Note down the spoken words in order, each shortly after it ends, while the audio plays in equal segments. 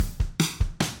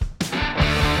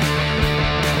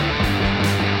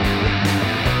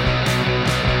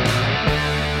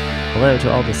hello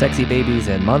to all the sexy babies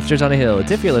and monsters on a hill.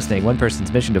 It's If You're Listening, one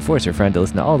person's mission to force her friend to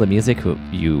listen to all the music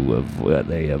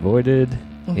they avoided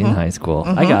in high school.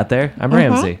 I got there. I'm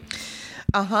Ramsey.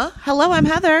 Hello, I'm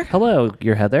Heather. Hello,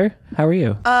 you're Heather. How are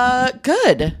you?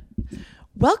 Good.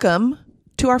 Welcome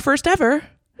to our first ever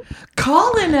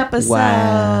call-in episode.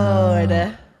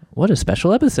 Wow. What a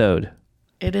special episode.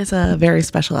 It is a very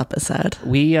special episode.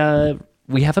 We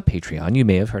have a Patreon. You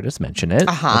may have heard us mention it.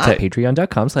 It's at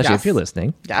patreon.com/if Yes. you're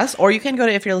listening. Yes, or you can go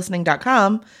to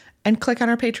ifyou'relistening.com and click on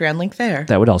our Patreon link there.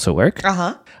 That would also work.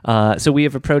 Uh-huh. So we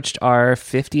have approached our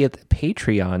 50th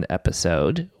Patreon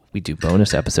episode. We do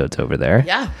bonus episodes over there.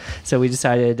 Yeah. So we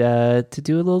decided to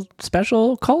do a little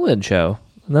special call-in show.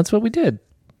 And that's what we did.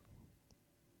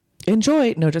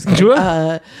 Enjoy. No, just kidding.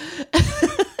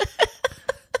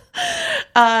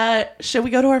 Should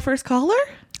we go to our first caller?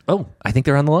 Oh, I think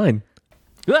they're on the line.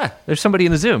 Ah, there's somebody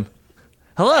in the Zoom.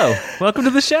 Hello. Welcome to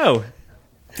the show.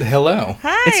 Hello.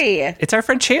 Hi. It's our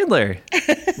friend Chandler.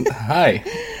 Hi.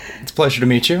 It's a pleasure to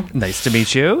meet you. Nice to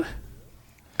meet you.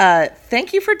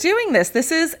 Thank you for doing this.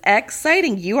 This is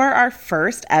exciting. You are our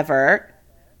first ever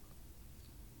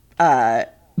You're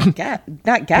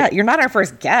not our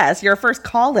first guest. You're our first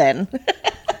call-in.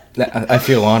 I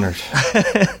feel honored.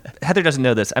 Heather doesn't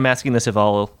know this. I'm asking this of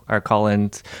all our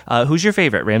call-ins. Who's your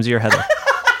favorite, Ramsey or Heather?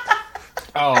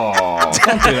 Oh,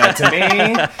 don't do that to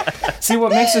me. See,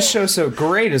 what makes this show so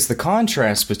great is the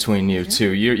contrast between you two.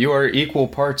 You are equal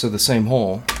parts of the same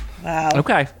whole. Wow.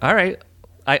 Okay. All right.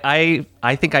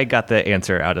 I think I got the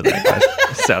answer out of that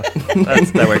question. So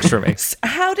that works for me.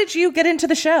 How did you get into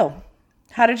the show?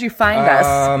 How did you find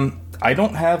us? I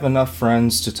don't have enough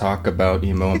friends to talk about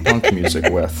emo and punk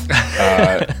music with.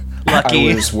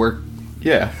 Lucky. I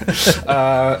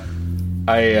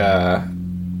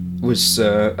was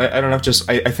I don't know,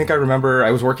 I think I remember I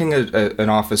was working an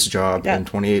office job in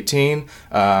 2018,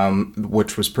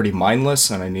 which was pretty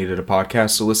mindless, and I needed a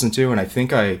podcast to listen to, and I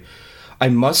think I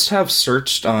must have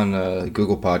searched on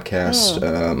Google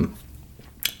Podcast,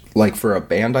 like for a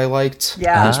band I liked.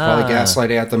 Yeah. It was probably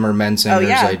Gaslight Anthem or Men Singers,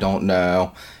 yeah. I don't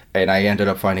know. And I ended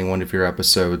up finding one of your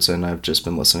episodes, and I've just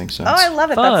been listening since. Oh, I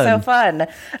love it. Fun. That's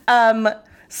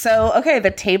so fun. Okay, the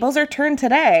tables are turned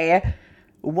today.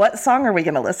 What song are we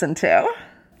going to listen to?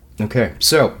 Okay,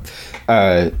 so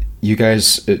you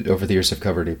guys over the years have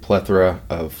covered a plethora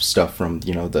of stuff from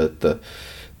the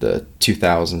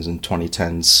 2000s and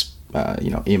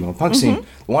 2010s, emo punk scene.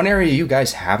 One area you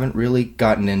guys haven't really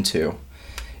gotten into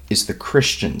is the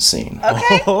Christian scene.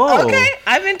 Okay, okay,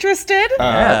 I'm interested.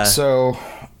 So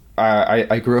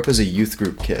I grew up as a youth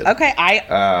group kid. Okay,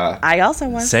 I also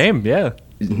was. Same, yeah.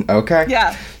 Okay.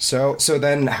 Yeah. So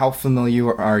then how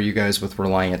familiar are you guys with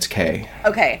Reliant K?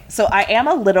 Okay, so I am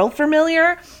a little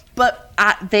familiar, but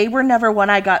they were never one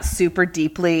I got super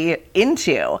deeply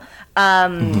into.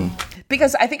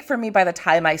 Because I think for me, by the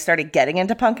time I started getting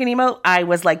into punk and emo, I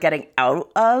was like getting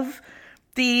out of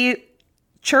the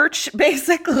church,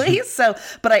 basically.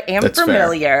 But I am That's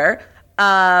familiar.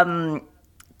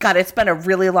 God, it's been a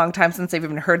really long time since I've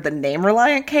even heard the name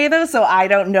Reliant K, though, so I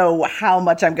don't know how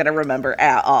much I'm going to remember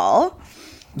at all.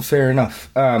 Fair enough.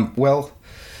 Well,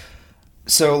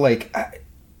 so like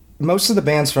most of the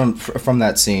bands from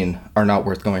that scene are not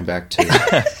worth going back to.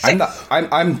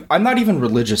 I'm not even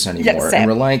religious anymore, Yeah, same. and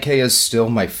Reliant K is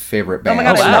still my favorite band. Oh my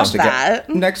God, I love to that.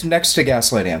 next to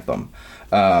Gaslight Anthem.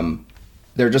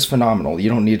 They're just phenomenal. You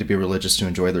don't need to be religious to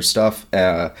enjoy their stuff.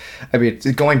 I mean,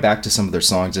 going back to some of their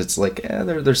songs, it's like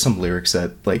there's some lyrics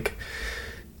that like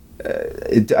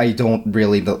I don't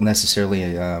really necessarily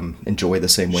enjoy the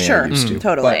same way I used to.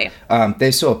 Totally. But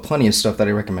they still have plenty of stuff that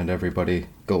I recommend everybody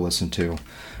go listen to.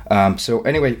 So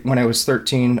anyway, when I was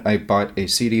 13, I bought a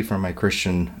CD from my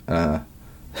Christian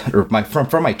from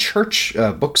my church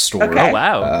bookstore. Okay. Oh,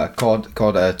 wow. Called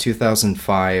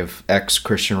 2005 X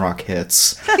Christian Rock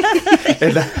Hits.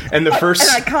 and the first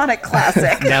An iconic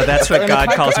classic. Now that's what God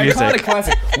calls iconic music.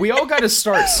 classic. We all got to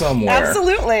start somewhere.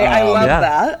 Absolutely. I love Yeah.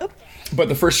 that. But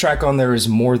the first track on there is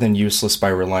More Than Useless by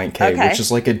Reliant K, Okay. which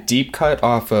is like a deep cut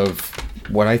off of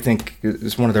what I think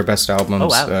is one of their best albums.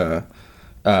 Oh,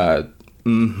 wow.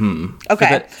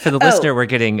 Okay. For the listener, we're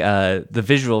getting the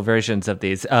visual versions of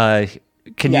these.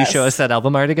 Can you show us that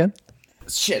album art again?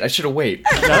 Shit, I should have waited.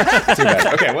 Too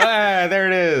bad. Okay, well, there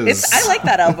it is. I like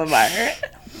that album art.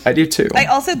 I do too.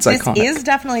 It's This iconic. is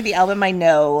definitely the album I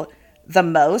know the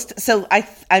most. So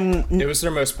It was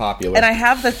their most popular. and I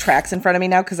have the tracks in front of me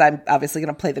now because I'm obviously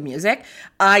going to play the music.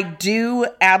 I do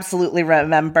absolutely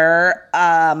remember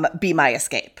Be My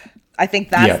Escape. I think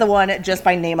that's the one just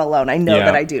by name alone. I know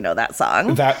that I do know that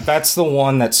song. That's the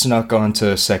one that snuck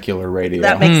onto secular radio.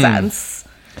 That makes sense.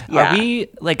 Are we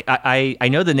like I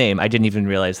know the name. I didn't even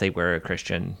realize they were a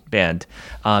Christian band.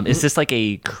 Is this like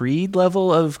a Creed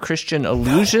level of Christian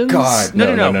allusions? God,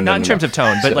 no, no, not in terms of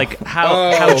tone, but like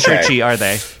how churchy are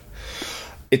they?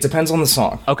 It depends on the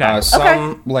song. Okay.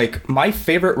 Like, my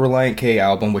favorite Relient K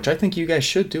album, which I think you guys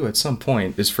should do at some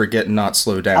point, is Forget Not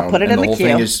Slow Down. I'll put it in the whole queue.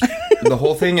 thing is the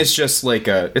whole thing is just like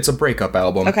it's a breakup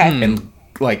album. Okay. And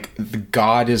like the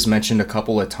God is mentioned a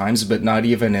couple of times, but not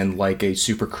even in like a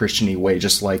super Christian-y way.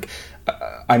 Just like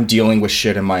I'm dealing with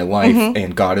shit in my life,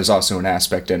 and God is also an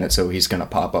aspect in it, so he's gonna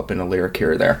pop up in a lyric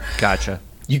here or there. Gotcha.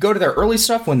 You go to their early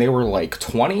stuff when they were like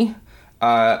 20.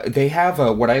 They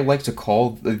have what I like to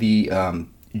call the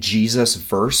Jesus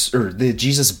verse or the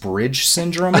Jesus bridge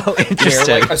syndrome. Oh,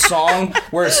 interesting. Where, like, a song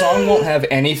won't have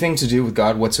anything to do with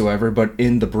God whatsoever, but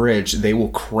in the bridge they will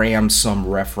cram some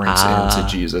reference into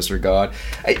Jesus or God.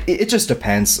 It just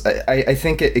depends. I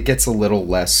think it gets a little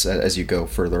less as you go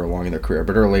further along in their career,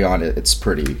 but early on it's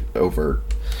pretty overt.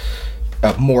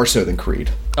 More so than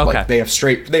Creed. Okay. Like, they have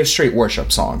straight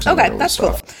worship songs. Okay, that's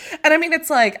cool. And I mean, it's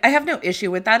like, I have no issue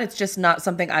with that. It's just not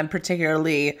something I'm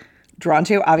particularly drawn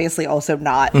to. Obviously, also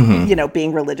not,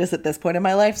 being religious at this point in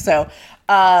my life. So,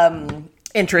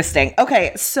 interesting.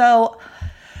 Okay, so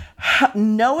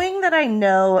knowing that I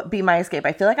know Be My Escape,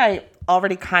 I feel like I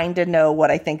already kind of know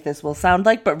what I think this will sound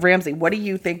like. But Ramsey, what do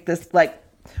you think this, like,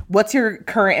 what's your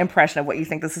current impression of what you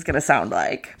think this is going to sound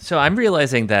like? So I'm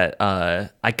realizing that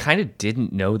I kind of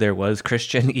didn't know there was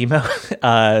Christian emo,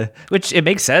 which it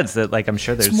makes sense that, like, I'm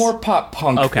sure there's... It's more pop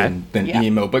punk than Yeah.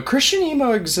 emo, but Christian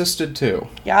emo existed too.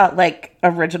 Yeah, like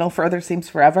original Further Seems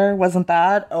Forever, wasn't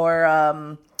that?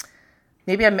 Or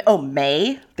maybe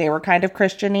May. They were kind of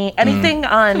Christian-y. Anything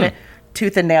on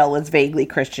Tooth and Nail was vaguely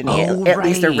Christian-y, at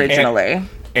least right. originally.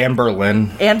 And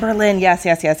Berlin. And Berlin, yes.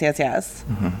 Wait,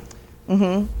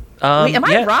 am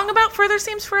I wrong about Further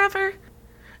Seems Forever?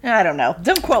 I don't know.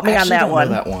 Don't quote me on that one.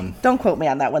 That one. Don't quote me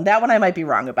on that one. That one I might be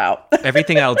wrong about.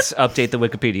 Everything else, update the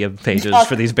Wikipedia pages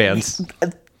for these bands.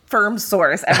 Firm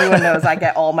source. Everyone knows I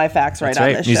get all my facts right That's on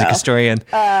right. this Music show. historian.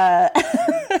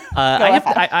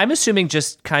 I'm assuming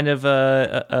just kind of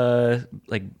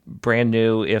like brand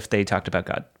new if they talked about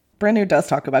God. Brand New does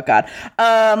talk about God.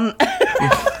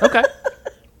 Okay.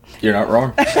 You're not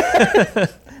wrong.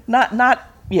 Not.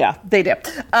 Yeah, they do.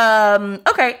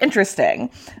 Okay, interesting.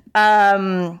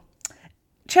 Chandler,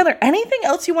 anything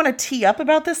else you want to tee up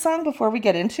about this song before we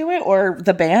get into it, or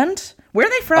the band? Where are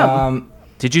they from?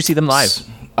 Did you see them live?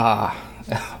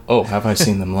 Have I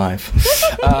seen them live?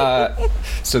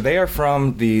 So they are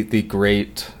from the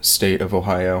great state of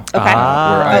Ohio,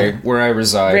 Okay. where I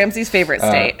reside. Ramsey's favorite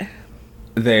state.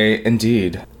 They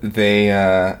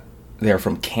are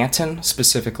from Canton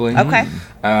specifically. Okay.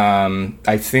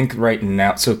 I think right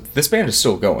now, so this band is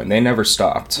still going. They never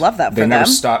stopped. Love that for They never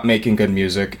them. stopped making good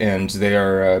music, and they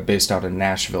are based out in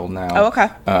Nashville now. Oh, okay.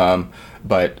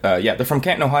 They're from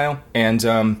Canton, Ohio, and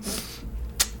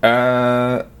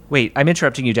Wait, I'm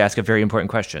interrupting you to ask a very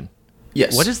important question.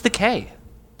 yes. What is the K?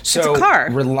 So a car.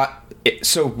 Reliant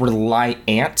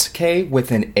K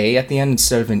with an A at the end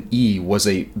instead of an E was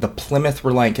the Plymouth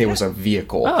Reliant K was a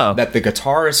vehicle that the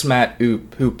guitarist Matt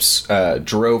Hoops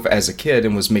drove as a kid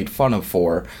and was made fun of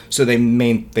for. So they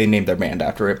named their band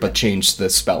after it, but changed the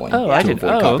spelling to avoid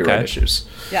copyright issues.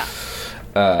 Yeah.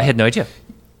 I had no idea.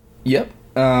 Yep.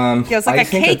 It was like I a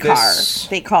think K that car, this-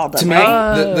 they called them. To me,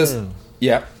 right?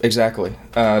 yeah, exactly.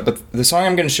 But the song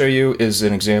I'm going to show you is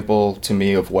an example to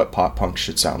me of what pop punk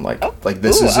should sound like. Like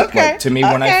this is okay, like to me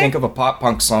when I okay. think of a pop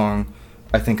punk song,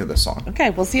 I think of this song. Okay,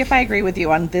 we'll see if I agree with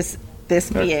you on this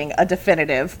being a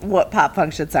definitive what pop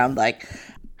punk should sound like.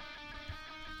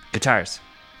 Guitars.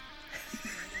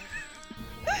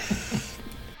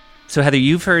 So Heather,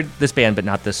 you've heard this band, but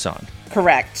not this song.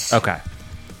 Correct. Okay.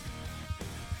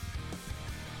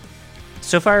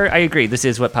 So far, I agree. This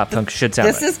is what pop punk should sound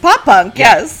like. This is pop punk,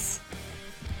 yes.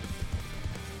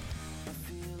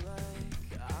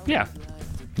 Yeah.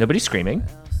 Nobody's screaming.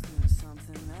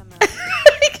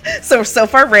 So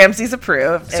far, Ramsey's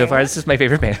approved. So far, this is my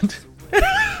favorite band.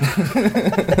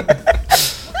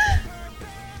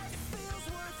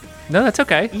 No, that's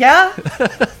okay. Yeah.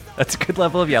 That's a good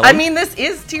level of yelling. I mean, this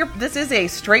is a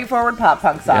straightforward pop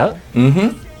punk song. Yep.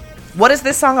 Mm-hmm. What is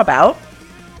this song about?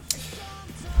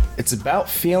 It's about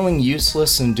feeling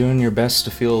useless and doing your best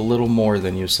to feel a little more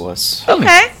than useless.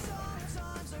 Okay.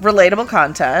 Relatable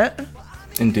content.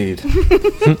 Indeed.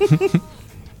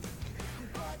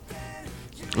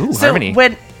 Ooh, So harmony.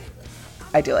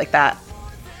 I do like that.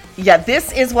 Yeah,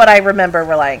 this is what I remember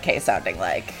Reliant K sounding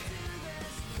like.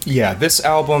 Yeah, this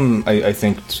album, I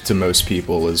think, to most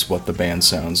people, is what the band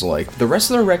sounds like. The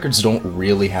rest of their records don't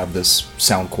really have this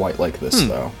sound quite like this,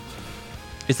 though.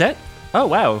 Is that? Oh,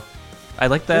 wow. I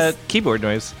like that keyboard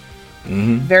noise.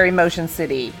 Very Motion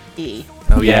City-y.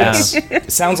 Oh, yeah.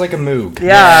 It sounds like a Moog.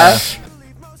 Yeah.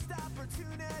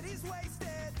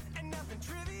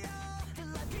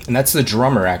 And that's the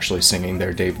drummer actually singing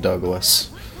there, Dave Douglas.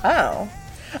 Oh,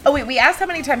 wait, we asked how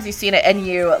many times you've seen it, and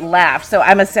you laughed. So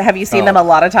have you seen them a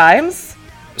lot of times?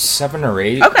 7 or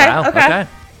 8. Okay, Wow, okay.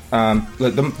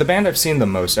 The band I've seen the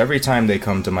most, every time they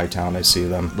come to my town, I see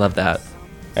them. Love that.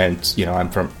 And, you know,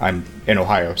 I'm in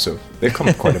Ohio, so they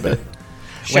come quite a bit.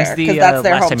 Sure, When's the 'cause that's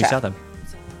their last time you hometown.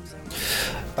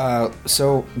 saw them?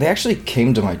 So they actually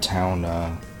came to my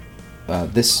town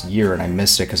this year, and I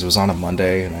missed it because it was on a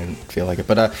Monday, and I didn't feel like it.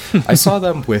 But I saw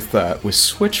them with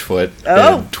Switchfoot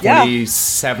in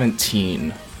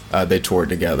 2017. They toured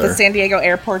together. The San Diego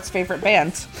airport's favorite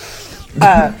band.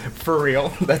 For real?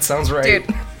 That sounds right. Dude,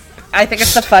 I think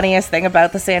it's the funniest thing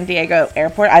about the San Diego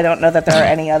airport. I don't know that there are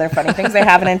any other funny things. They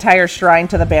have an entire shrine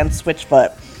to the band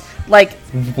Switchfoot. Like,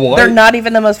 What? they're not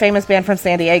even the most famous band from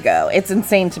San Diego. It's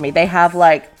insane to me. They have,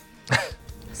 like...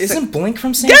 Isn't Blink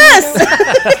from San Yes!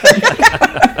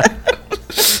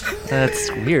 Diego?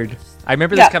 That's weird. I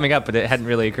remember this coming up, but it hadn't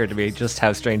really occurred to me just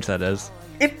how strange that is.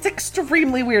 It's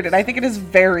extremely weird, and I think it is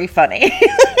very funny.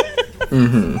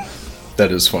 That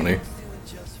is funny.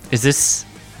 Is this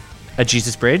a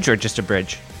Jesus bridge or just a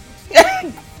bridge?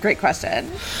 Great question.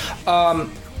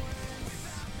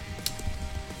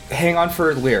 Hang on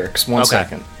for lyrics. One Okay.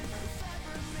 second.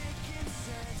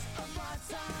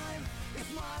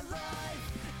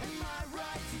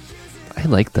 I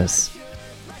like this.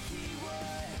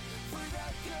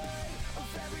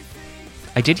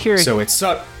 I did hear. So it's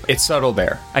subtle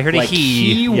there. I heard a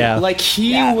he. Yeah. Like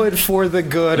he would for the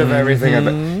good of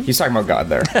everything. He's talking about God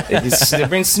there. They're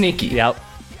being sneaky. Yep.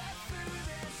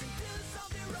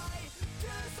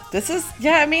 This is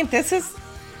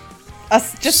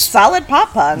just solid pop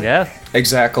punk. Yeah.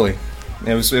 Exactly.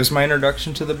 It was my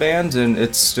introduction to the band, and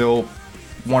it's still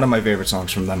one of my favorite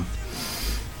songs from them.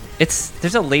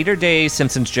 There's a later day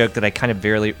Simpsons joke that I kind of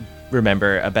barely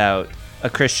remember about a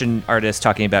Christian artist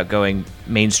talking about going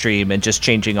mainstream and just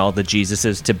changing all the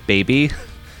Jesuses to baby.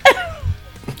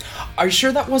 Are you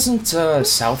sure that wasn't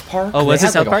South Park? Oh, was They it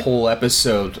had, South like, Park? a whole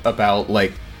episode about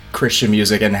like Christian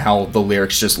music and how the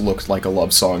lyrics just looked like a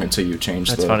love song until you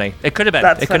changed. That's funny. It could have been.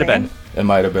 That's It could have funny. been. It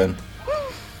might have been.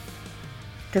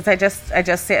 Because I just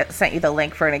sent you the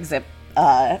link for an exhibit,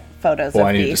 photos Well,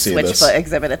 I of need the to see this. Switchfoot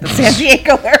exhibit at the San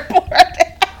Diego airport.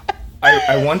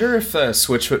 I wonder if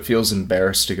Switchfoot feels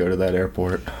embarrassed to go to that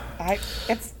airport.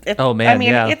 It's Oh, man, I mean,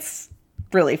 yeah. it's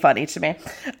really funny to me.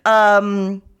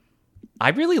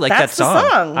 I really like that That's the song.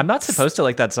 song. I'm not supposed to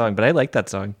like that song, but I like that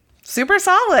song. Super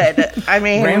solid. I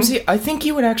mean, Ramsey, I think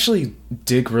you would actually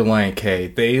dig Relient K.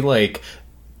 They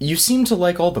you seem to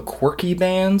like all the quirky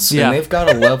bands, Yeah. and they've got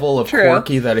a level of True.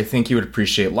 quirky that I think you would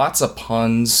appreciate. Lots of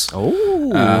puns.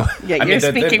 Oh. yeah, you're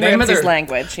speaking name of Ramsey's their-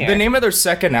 language here. The name of their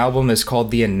second album is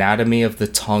called The Anatomy of the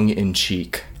Tongue in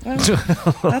Cheek.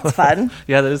 That's fun.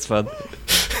 Yeah, that is fun.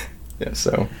 Yeah,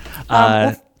 so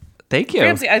Thank you.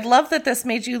 Ramsey, I love that this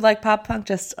made you like pop punk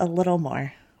just a little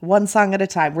more. One song at a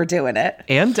time. We're doing it.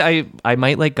 And I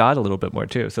might like God a little bit more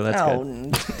too, so that's Oh,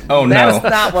 good. oh that's no.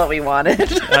 not what we wanted.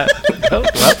 Oh,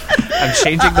 well, I'm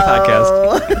changing the podcast.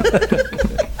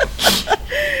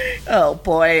 Oh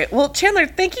boy. Well, Chandler,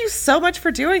 thank you so much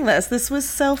for doing this. This was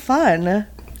so fun.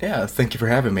 Yeah, thank you for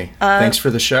having me. Thanks for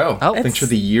the show. Oh. Thanks for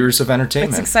the years of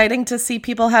entertainment. It's exciting to see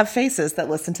people have faces that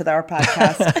listen to our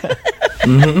podcast.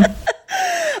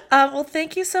 Well,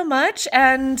 thank you so much.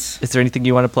 And Is there anything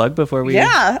you want to plug before we?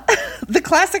 yeah, the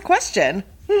classic question.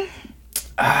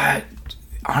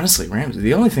 Honestly, Ramsey,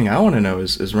 the only thing I want to know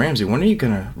is Ramsey, when are you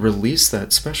going to release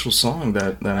that special song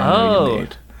that I know you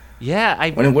made? Yeah,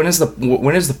 When is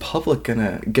the public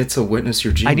gonna get to witness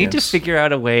your genius? I need to figure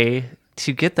out a way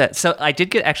to get that. So I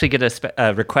did actually get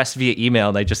a request via email,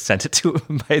 and I just sent it to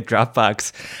my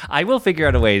Dropbox. I will figure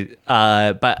out a way.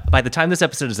 But by the time this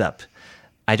episode is up,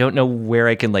 I don't know where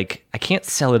I can I can't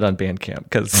sell it on Bandcamp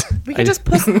because We can just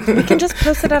post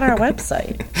it on our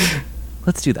website.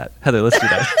 Let's do that, Heather. Let's do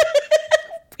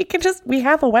that. We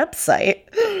have a website.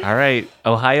 All right,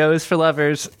 Ohio is for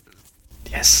lovers.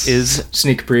 Yes. Is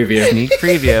sneak preview. sneak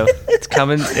preview. It's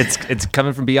coming. It's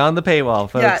coming from beyond the paywall,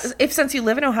 folks. Yeah, since you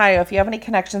live in Ohio, if you have any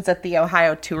connections at the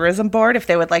Ohio Tourism Board, if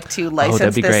they would like to license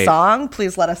that'd be this great. song,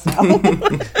 please let us know.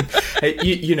 Hey,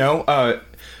 you know,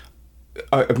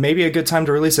 maybe a good time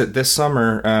to release it this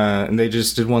summer, and they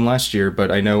just did one last year,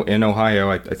 but I know in Ohio,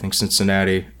 I think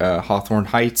Cincinnati, Hawthorne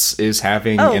Heights is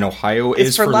having, in Ohio,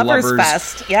 it's for Lovers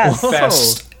Fest. Yes.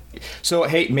 Fest. So,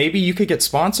 hey, maybe you could get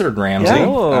sponsored, Ramsey. Yeah.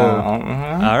 All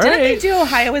right. Didn't they do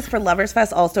Ohio is for Lovers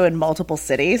Fest also in multiple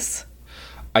cities?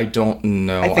 I don't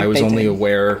know. I was only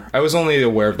aware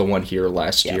of the one here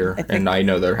last year, and I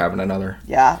know they're having another.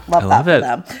 Yeah, love that for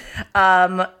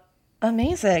them.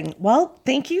 Amazing. Well,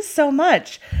 thank you so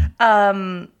much.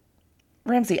 Ramsey,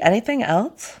 anything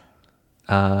else?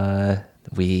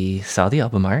 We saw the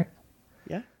album art.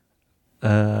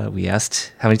 Yeah. We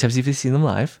asked how many times have you seen them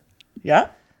live. Yeah.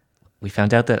 We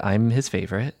found out that I'm his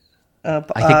favorite. I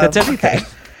think that's everything. Okay.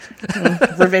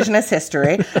 Revisionist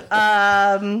history.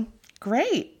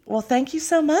 Great. Well, thank you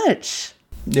so much.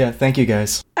 Yeah, thank you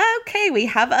guys. Okay, we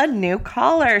have a new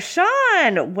caller.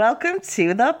 Sean, welcome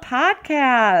to the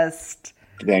podcast.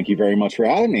 Thank you very much for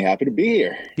having me. Happy to be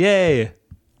here. Yay.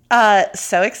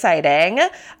 So exciting.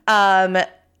 How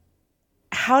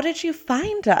did you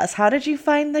find us? How did you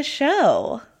find the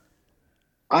show?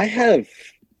 I have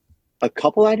a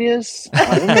couple ideas.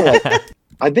 I remember,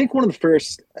 I think one of the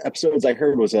first episodes I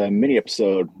heard was a mini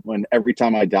episode when Every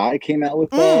Time I Die came out with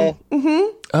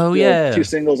Oh, yeah. 2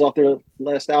 singles off their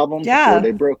last album Yeah. before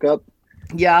they broke up.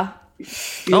 Yeah.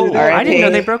 Oh, I didn't know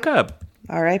they broke up.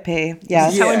 R.I.P. Yeah.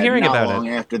 That's how I'm hearing not about long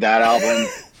it. after that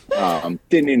album.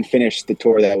 Didn't even finish the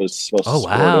tour that was supposed to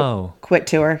support it. Wow. Quit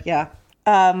tour. Yeah.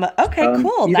 Okay,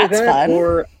 cool. Either That's that, fun.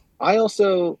 Or I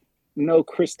also know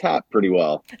Chris Tapp pretty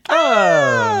well.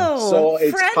 Oh, So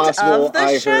it's friend possible of the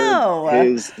I show. heard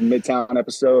his Midtown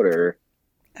episode or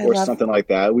something like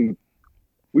that. We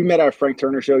met at a Frank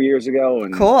Turner show years ago,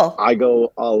 and Cool. I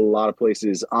go a lot of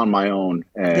places on my own,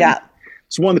 and Yeah.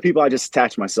 it's one of the people I just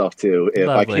attach myself to. If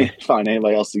Lovely. I can't find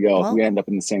anybody else to go, Well- we end up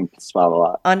in the same spot a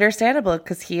lot. Understandable,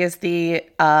 because he is the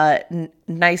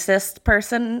nicest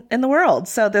person in the world.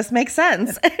 So this makes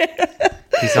sense.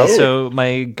 He's also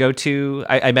my go-to.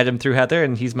 I met him through Heather,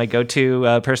 and he's my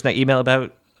go-to person I email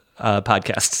about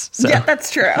podcasts. So. Yeah,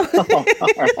 that's true. All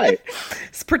right.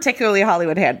 It's particularly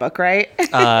Hollywood Handbook, right?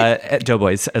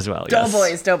 Doughboys as well.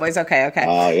 Yes. Doughboys. Okay.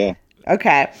 Yeah.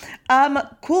 Okay.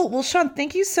 Cool. Well, Sean,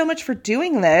 thank you so much for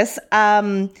doing this.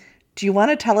 Do you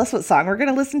want to tell us what song we're going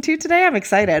to listen to today? I'm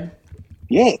excited.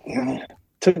 Yeah.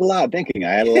 Took a lot of thinking.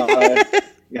 I had a lot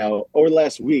over the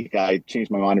last week, I changed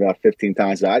my mind about 15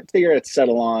 times. I figured I'd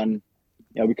settle on,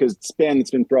 because it's band that's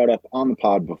been brought up on the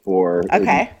pod before.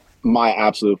 Okay. My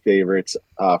absolute favorites,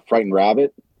 Frightened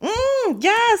Rabbit.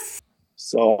 Yes.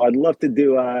 So I'd love to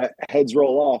do Heads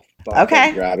Roll Off by Okay.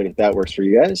 Frightened Rabbit, if that works for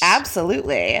you guys.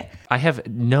 Absolutely. I have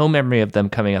no memory of them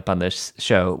coming up on this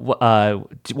show.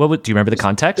 Do you remember the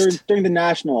context? During the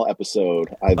National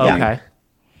episode, I think,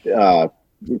 Okay.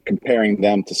 comparing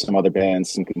them to some other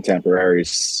bands, some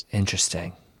contemporaries.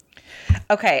 Interesting.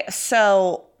 Okay.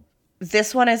 So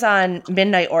this one is on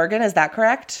Midnight Organ. Is that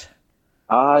correct?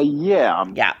 Yeah,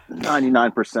 I'm Yeah.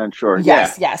 99% sure.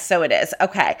 Yes. So it is.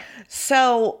 Okay.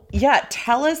 So yeah,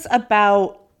 tell us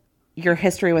about your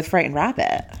history with Frightened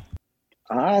Rabbit.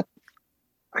 I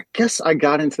guess I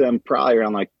got into them probably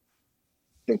around I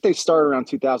think they started around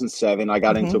 2007. I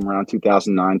got into them around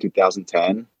 2009,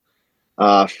 2010.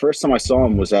 First time I saw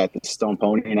them was at the Stone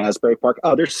Pony in Asbury Park.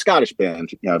 Oh, they're a Scottish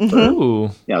band,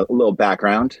 Ooh. a little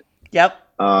background. Yep.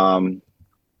 From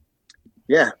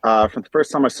the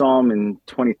first time I saw them in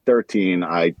 2013,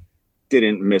 I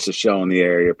didn't miss a show in the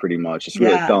area pretty much. Just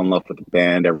really fell in love with the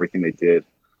band, everything they did,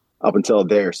 up until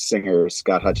their singer,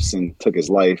 Scott Hutchison, took his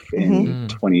life in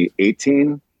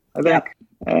 2018, I think.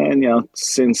 And,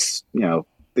 since,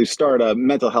 they started a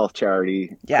mental health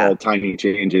charity called Tiny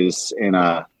Changes in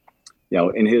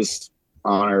his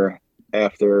honor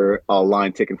after a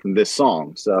line taken from this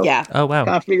song. So Oh, wow.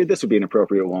 I figured this would be an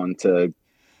appropriate one to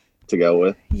go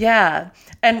with. Yeah.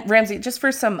 And Ramsey, just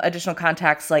for some additional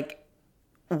context,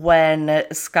 when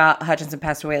Scott Hutchison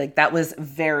passed away, that was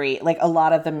very, a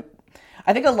lot of them,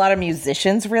 I think a lot of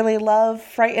musicians really love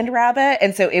Frightened Rabbit.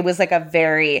 And so it was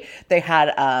they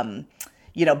had,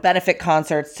 benefit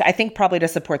concerts, I think probably to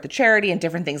support the charity and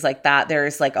different things like that.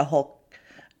 There's a whole,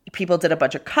 people did a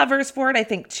bunch of covers for it, I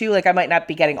think too. I might not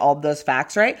be getting all of those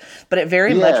facts right, but it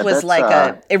very much was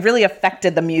it really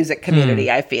affected the music community,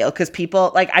 I feel, because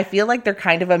people, I feel like they're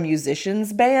kind of a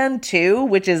musician's band too,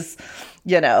 which is,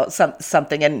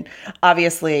 something. And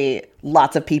obviously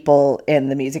lots of people in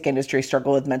the music industry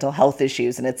struggle with mental health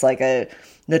issues, and it's a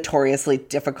notoriously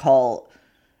difficult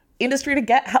industry to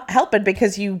get help in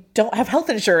because you don't have health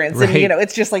insurance. Right. And,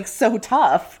 it's just so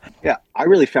tough. Yeah, I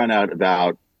really found out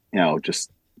about,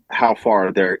 just how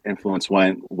far their influence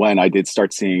went when I did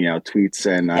start seeing, tweets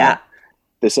and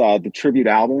this the tribute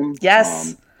album.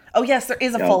 Yes. Oh, yes, there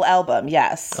is a full album.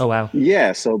 Yes. Oh, wow.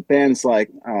 Yeah, so bands like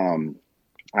I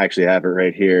actually have it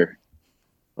right here.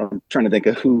 I'm trying to think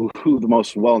of who the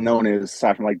most well known is,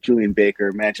 aside from like Julian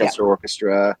Baker, Manchester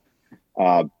Orchestra,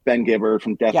 Ben Gibbard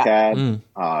from Death Cab.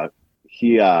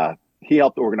 He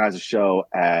helped organize a show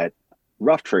at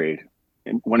Rough Trade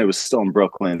when it was still in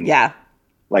Brooklyn. Yeah,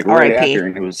 like right after,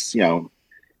 and it was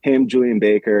him, Julian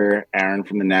Baker, Aaron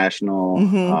from the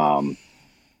National,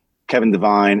 Kevin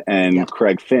Devine, and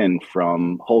Craig Finn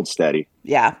from Hold Steady.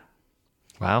 Yeah.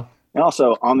 Wow. And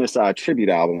also on this tribute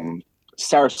album,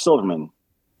 Sarah Silverman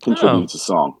contributes a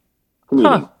song.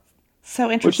 Huh. So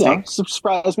interesting. Which,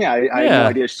 surprised me. I had no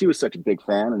idea she was such a big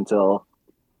fan until,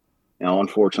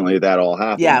 unfortunately that all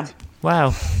happened. Yeah.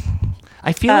 Wow.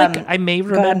 I feel like I may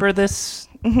remember this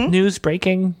news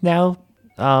breaking now.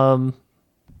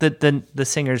 The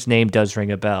singer's name does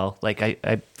ring a bell. Like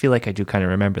I feel like I do kind of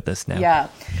remember this now. Yeah.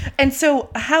 And so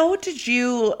how did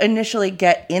you initially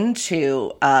get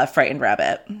into Frightened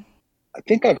Rabbit? I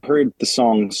think I've heard the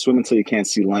song "Swim Until You Can't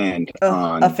See Land"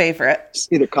 on a favorite,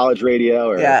 either college radio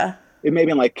or it may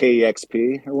be in like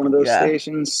KEXP or one of those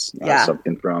stations.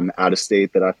 Something from out of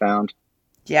state that I found.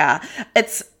 Yeah,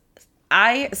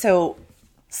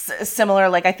 similar.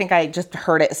 Like I think I just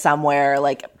heard it somewhere.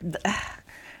 Like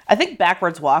I think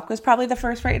 "Backwards Walk" was probably the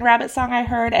first Frightened Rabbit song I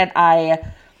heard, and I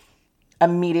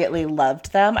immediately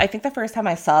loved them. I think the first time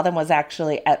I saw them was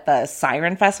actually at the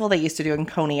Siren Festival they used to do in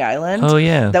Coney Island. Oh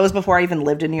yeah, that was before I even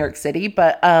lived in New York City.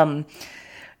 But I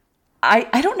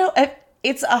don't know.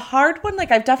 It's a hard one.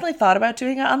 Like I've definitely thought about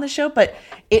doing it on the show, but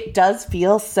it does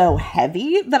feel so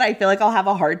heavy that I feel like I'll have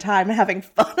a hard time having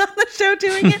fun on the show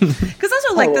doing it. Because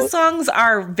also the songs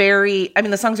are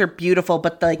the songs are beautiful,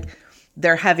 but like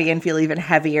they're heavy and feel even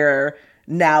heavier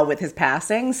now with his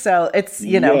passing. So it's,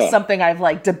 something I've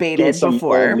like debated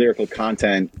before. Lyrical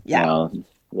content, a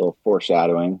little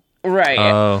foreshadowing. Right.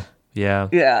 Oh, yeah.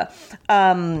 Yeah.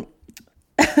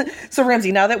 So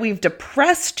Ramsey, now that we've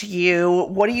depressed you,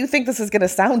 what do you think this is going to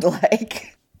sound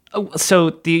like?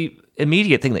 So the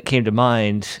immediate thing that came to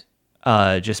mind,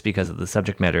 just because of the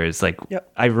subject matter, is like,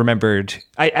 I remembered,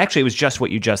 it was just what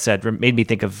you just said, made me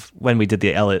think of when we did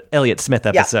the Elliott Smith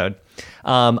episode.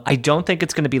 I don't think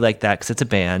it's going to be like that because it's a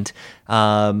band.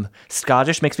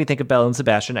 Scottish makes me think of Belle and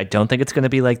Sebastian. I don't think it's going to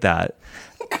be like that.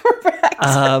 Correct.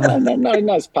 Not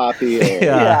as poppy.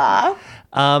 Yeah.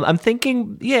 I'm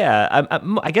thinking,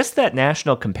 I guess that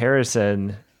national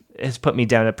comparison has put me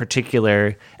down a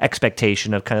particular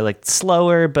expectation of kind of like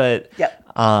slower, but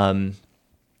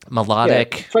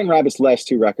melodic. Yeah, Frightened Rabbit's last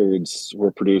two records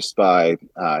were produced by,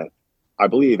 I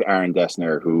believe, Aaron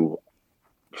Dessner, who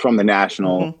from the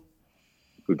National,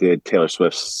 who did Taylor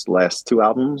Swift's last two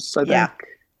albums, I think. Yeah.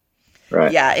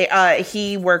 Right. Yeah.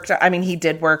 He worked, he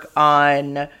did work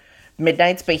on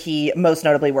Midnights, but he most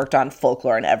notably worked on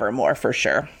Folklore and Evermore for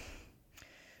sure.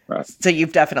 Right. So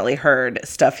you've definitely heard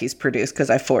stuff he's produced because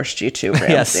I forced you to,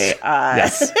 Ramsey.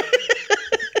 Yes.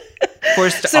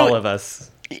 Forced all of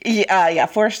us. Yeah,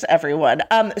 forced everyone.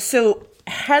 So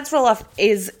Heads Roll Off,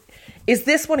 is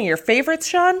this one of your favorites,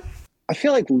 Sean? I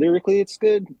feel like lyrically it's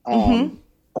good.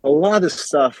 A lot of the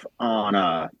stuff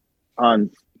on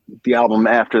the album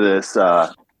after this,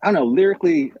 I don't know,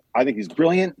 lyrically I think he's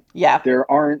brilliant. Yeah. There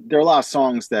are a lot of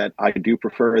songs that I do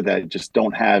prefer that just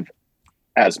don't have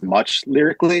as much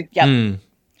lyrically. Yeah.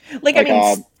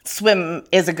 Swim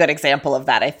is a good example of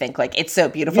that, I think. Like, it's so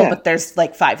beautiful, but there's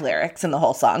like 5 lyrics in the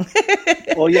whole song.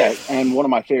 Well, yeah, and one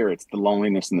of my favorites, The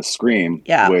Loneliness and the Scream,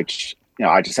 which,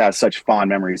 I just have such fond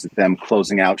memories of them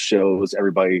closing out shows,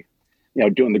 everybody,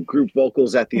 doing the group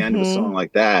vocals at the end of a song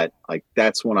like that. Like,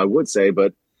 that's one I would say,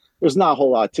 but there's not a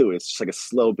whole lot to it. It's just like a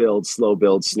slow build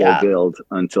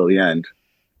until the end.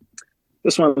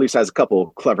 This one at least has a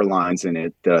couple clever lines in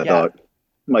it that I thought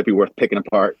might be worth picking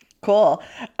apart. Cool.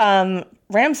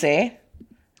 Ramsey?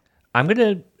 I'm going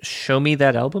to show me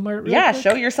that album art real quick.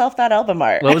 Show yourself that album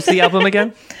art. What was the album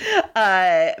again?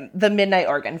 The Midnight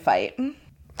Organ Fight.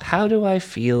 How do I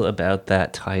feel about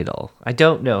that title? I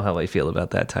don't know how I feel about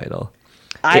that title.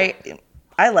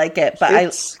 I like it, but I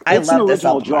love this album. It's an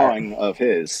original drawing of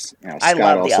his. I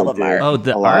love the album art. Oh,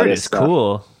 the art is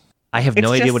cool. I have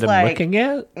no idea what I'm looking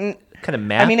at. Kind of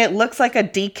map. I mean, it looks like a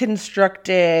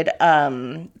deconstructed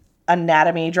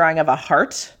anatomy drawing of a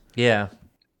heart. Yeah.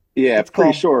 Yeah, it's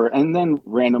pretty cool. sure. And then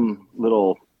random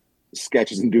little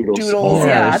sketches and doodles.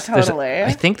 Totally.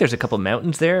 I think there's a couple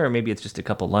mountains there, or maybe it's just a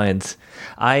couple lines.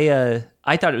 I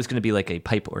thought it was going to be like a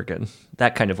pipe organ,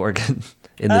 that kind of organ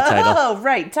in the title. Oh,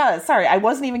 right. Sorry, I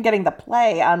wasn't even getting the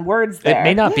play on words there. It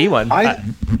may not be one.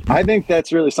 I think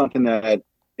that's really something that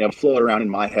floated around in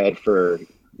my head for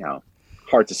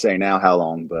hard to say now how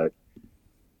long, but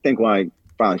I think when I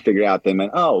finally figured out they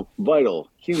meant, vital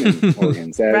human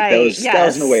organs. That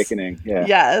was an awakening. Yeah.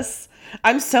 Yes.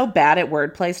 I'm so bad at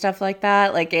wordplay stuff like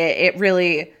that. Like it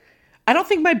really, I don't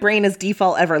think my brain is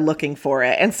default ever looking for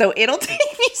it. And so it'll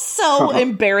take me so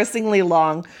embarrassingly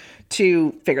long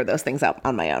to figure those things out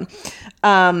on my own.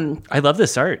 I love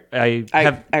this art. I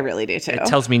really do too. It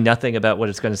tells me nothing about what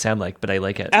it's going to sound like, but I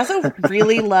like it. I also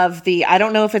really love I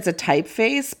don't know if it's a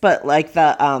typeface, but like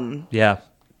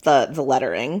the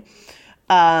lettering.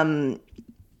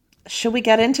 Should we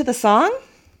get into the song?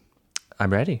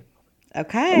 I'm ready.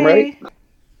 Okay. I'm ready.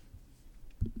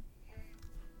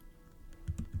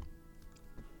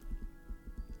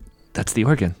 That's the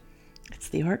organ. It's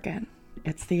the organ.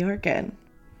 It's the organ.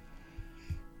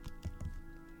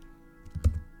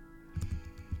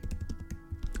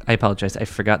 I apologize. I've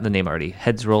forgotten the name already.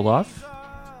 Heads Roll Off?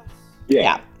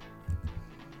 Yeah.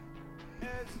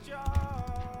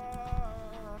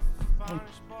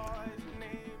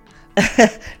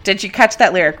 Did you catch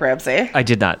that lyric, Ramsey? I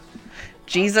did not.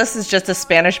 Jesus is just a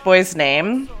Spanish boy's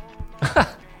name.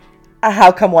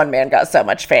 How come one man got so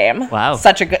much fame? Wow.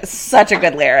 Such a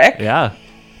good lyric. Yeah.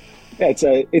 Yeah,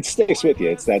 it sticks with you.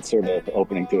 It's that sort of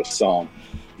opening to a song.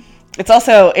 It's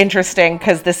also interesting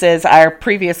because this is our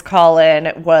previous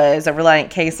call-in was a Relient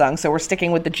K song, so we're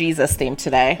sticking with the Jesus theme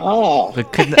today. Oh,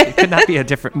 It could not be a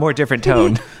more different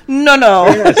tone. No.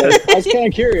 I was kind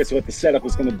of curious what the setup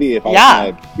was going to be. If I was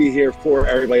going to be here for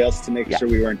everybody else to make sure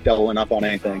we weren't doubling up on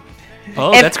anything.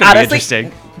 Oh, that's going to be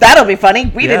interesting. That'll be funny.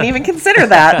 We didn't even consider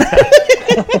that.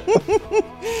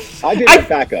 I did have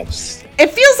backups.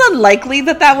 It feels unlikely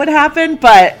that would happen,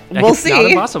 but we'll see. It's not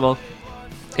impossible.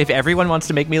 If everyone wants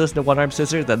to make me listen to One Arm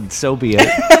Scissor, then so be it.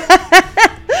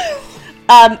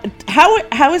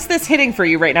 How is this hitting for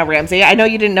you right now, Ramsey? I know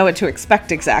you didn't know what to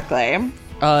expect exactly.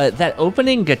 That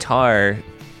opening guitar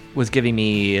was giving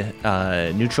me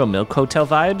Neutral Milk Hotel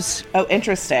vibes. Oh,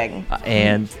 interesting.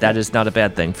 And that is not a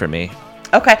bad thing for me.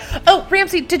 Okay. Oh,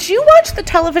 Ramsey, did you watch the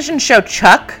television show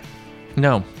Chuck?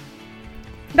 No.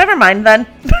 Never mind then.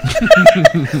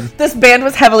 This band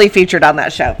was heavily featured on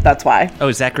that show. That's why. Oh,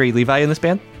 is Zachary Levi in this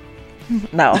band?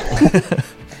 No.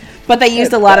 But they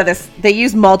used a lot of this. They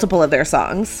used multiple of their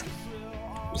songs.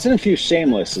 It's in a few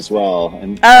Shameless as well.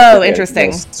 And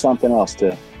interesting. Something else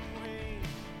too.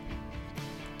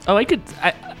 Oh, I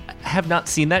have not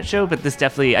seen that show, but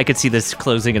I could see this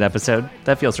closing an episode.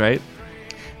 That feels right.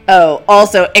 Oh,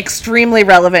 also extremely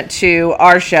relevant to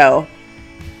our show.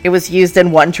 It was used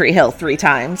in One Tree Hill 3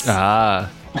 times.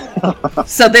 Ah.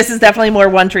 So this is definitely more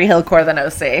One Tree Hill core than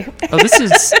OC. Oh, this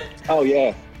is... Oh,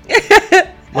 yeah. I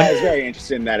was very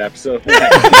interested in that episode.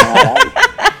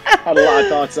 I had a lot of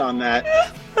thoughts on that.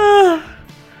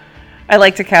 I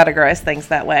like to categorize things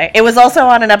that way. It was also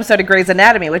on an episode of Grey's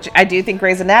Anatomy, which I do think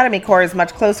Grey's Anatomy core is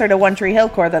much closer to One Tree Hill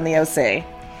core than the OC.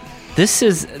 This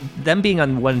is... Them being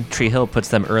on One Tree Hill puts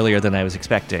them earlier than I was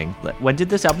expecting. When did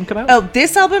this album come out? Oh,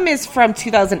 this album is from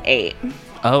 2008.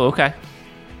 Oh, okay.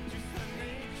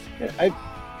 I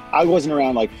wasn't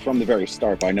around from the very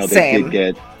start, but I know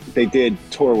they did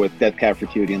tour with Death Cab for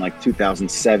Cutie in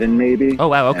 2007 maybe. Oh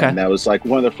wow, okay. And that was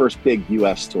one of their first big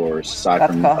US tours aside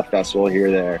from a festival here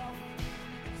or there.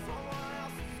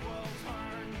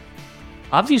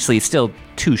 Obviously still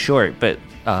too short, but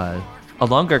a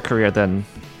longer career than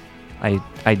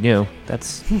I knew.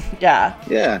 That's Yeah.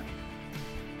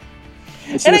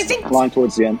 And I think line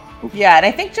towards the end. Yeah, and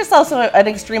I think just also an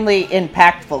extremely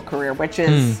impactful career, which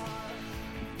is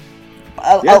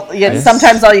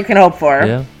sometimes all you can hope for.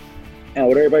 Yeah. And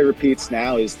what everybody repeats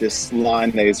now is this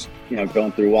line that is,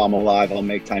 going through "While I'm alive, I'll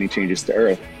make tiny changes to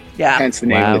Earth." Yeah. Hence the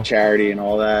name of the charity and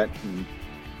all that. And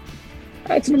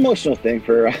it's an emotional thing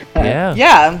for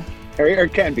Yeah. or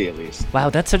it can be at least. Wow,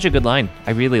 that's such a good line.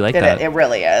 I really like that. It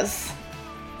really is.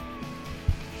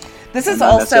 This is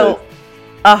also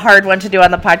a hard one to do on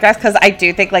the podcast because I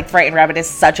do think Frightened Rabbit is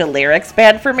such a lyrics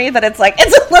band for me that it's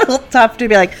a little tough to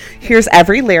be here's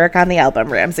every lyric on the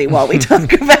album, Ramsey, while we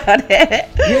talk about it.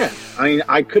 Yeah, I mean,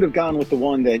 I could have gone with the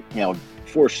one that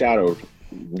foreshadowed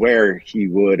where he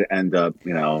would end up,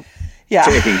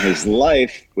 taking his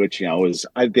life, which was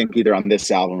I think either on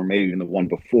this album or maybe even the one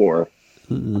before,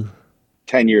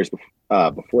 10 years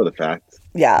before the fact.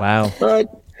 Yeah. Wow.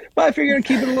 But I figured I'd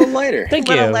keep it a little lighter. Thank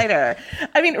you. A little lighter.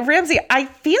 I mean, Ramsey, I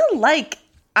feel like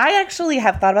I actually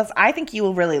have thought about this. I think you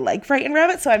will really like Frightened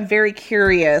Rabbit, so I'm very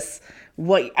curious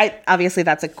obviously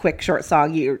that's a quick, short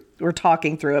song. You were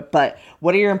talking through it, but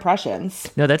what are your impressions?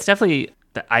 No, that's definitely...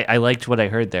 I liked what I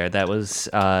heard there. That was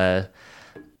upbeat.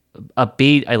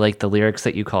 I liked the lyrics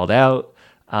that you called out.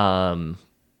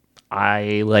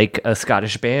 I like a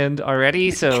Scottish band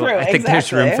already, so True, I think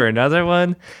there's room for another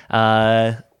one.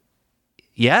 I'm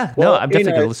definitely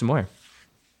going to listen more.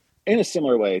 In a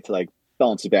similar way to like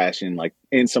Belle and Sebastian, like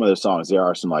in some of their songs, there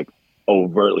are some like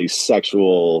overtly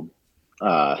sexual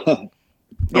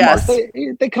yes.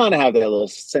 They kind of have that little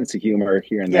sense of humor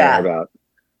here and there about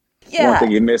one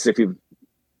thing you miss if you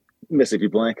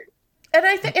blink. And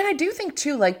I do think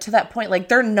too, like to that point, like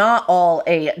they're not all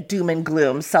a doom and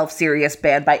gloom, self-serious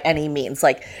band by any means.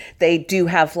 Like they do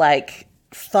have like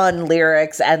fun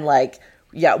lyrics and like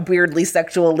weirdly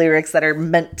sexual lyrics that are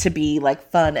meant to be like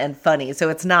fun and funny. So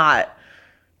it's not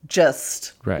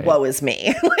just woe is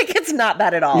me. Like it's not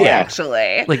that at all.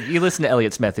 Actually, like you listen to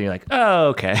Elliott Smith and you're like, oh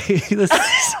okay, this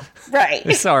is,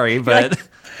 right? Sorry, but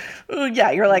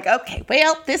you're like, okay,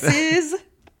 well, this is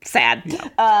sad.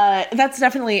 That's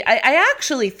definitely. I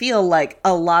actually feel like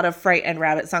a lot of Fright and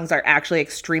Rabbit songs are actually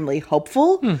extremely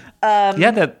hopeful.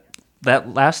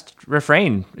 That last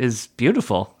refrain is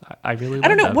beautiful. I really love I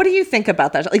don't know. that. What do you think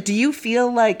about that? Like, do you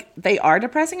feel like they are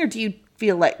depressing, or do you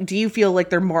feel like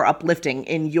they're more uplifting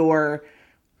in your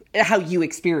how you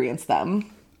experience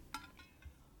them?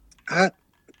 I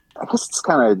guess it's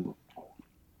kind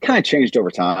of changed over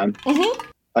time. Mm-hmm.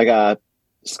 Like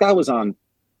Scott was on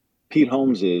Pete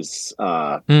Holmes's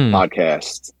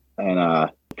podcast,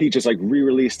 and Pete just like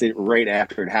re-released it right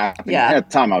after it happened. Yeah. And at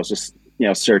the time, I was just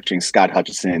searching Scott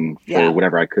Hutchison for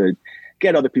whatever I could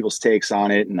get other people's takes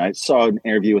on it, and I saw an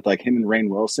interview with like him and Rainn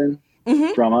Wilson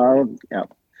from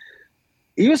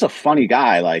he was a funny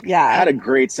guy, like had a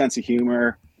great sense of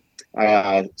humor.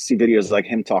 I see videos like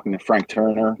him talking to Frank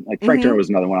Turner. Like Frank Turner was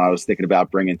another one I was thinking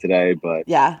about bringing today, but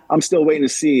I'm still waiting to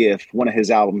see if one of his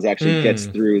albums actually gets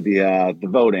through the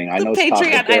voting. I know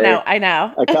Patreon. I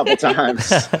know a couple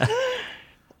times.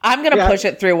 I'm gonna push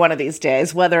it through one of these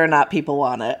days, whether or not people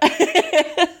want it.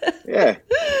 Yeah.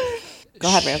 Go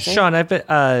ahead, Ramsey. Sean, I've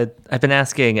been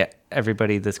asking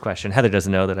everybody this question. Heather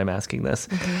doesn't know that I'm asking this.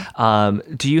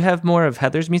 Do you have more of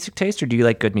Heather's music taste, or do you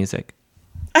like good music?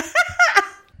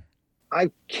 I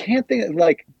can't think of,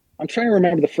 like, I'm trying to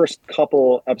remember the first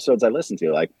couple episodes I listened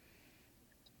to. Like,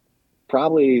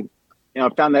 probably, I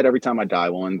found that Every Time I Die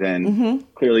one, then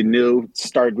clearly new,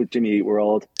 started with Jimmy Eat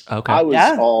World. Okay. I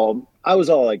was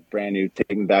all like brand new,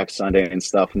 Taking Back Sunday and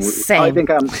stuff. And Same. I think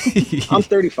I'm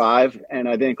 35, and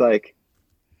I think like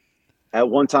at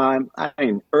one time,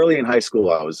 early in high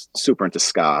school, I was super into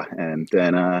ska, and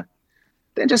then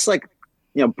just like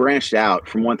branched out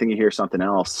from one thing you hear something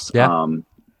else. Yeah.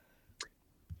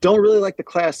 Don't really like the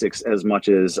classics as much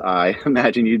as I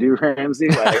imagine you do, Ramsey.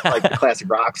 Like the classic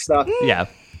rock stuff. Yeah.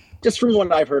 Just from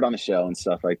what I've heard on the show and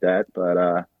stuff like that. But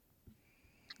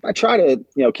I try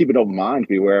to, keep an open mind,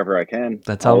 be wherever I can.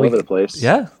 That's all over the place.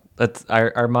 Yeah. That's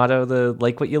our motto, the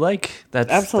like what you like.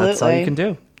 That's all you can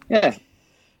do. Yeah.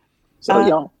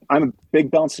 So, I'm a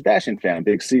big Belle and Sebastian fan,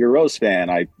 big Sigur Rós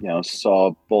fan. I,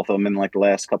 saw both of them in like the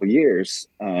last couple of years.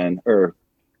 Or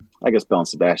I guess Belle and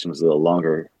Sebastian was a little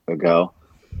longer ago.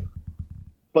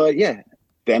 But yeah,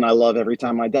 then I love Every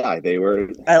Time I Die. They were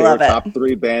top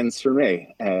 3 bands for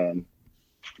me. And,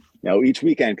 each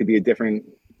weekend could be a different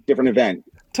event.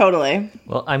 Totally.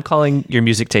 Well, I'm calling your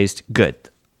music taste good.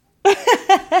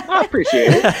 I appreciate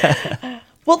it.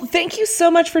 Well, thank you so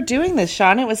much for doing this,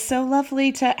 Sean. It was so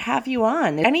lovely to have you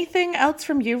on. Anything else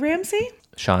from you, Ramsey?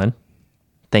 Sean,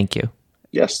 thank you.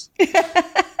 Yes.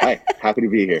 Hi, happy to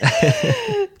be here.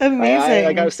 Amazing.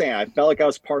 Like I was saying, I felt like I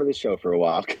was part of the show for a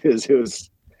while because it was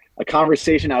a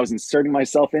conversation I was inserting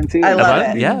myself into. I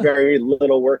love it. Yeah. Very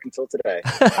little work until today.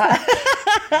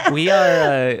 We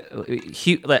are,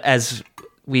 as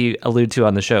we allude to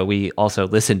on the show, we also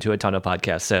listen to a ton of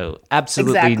podcasts, so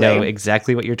absolutely know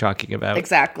exactly what you're talking about.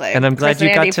 Exactly. And I'm glad Chris and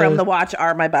you got Andy to from The Watch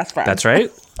are my best friends. That's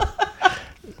right.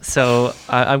 So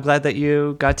I'm glad that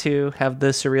you got to have the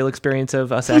surreal experience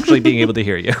of us actually being able to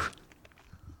hear you.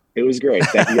 It was great.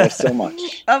 Thank you guys so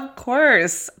much. Of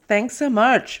course. Thanks so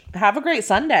much. Have a great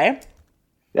Sunday.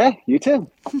 Yeah, you too.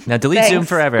 Now delete Zoom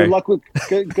forever. Good luck with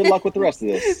the rest of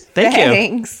this.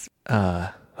 Thanks.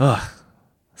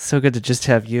 So good to just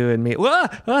have you and me.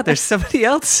 Whoa, there's somebody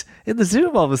else in the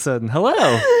Zoom all of a sudden.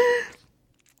 Hello.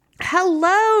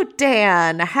 Hello,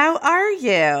 Dan. How are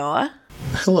you?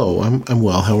 Hello, I'm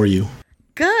well. How are you?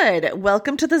 Good.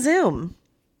 Welcome to the Zoom.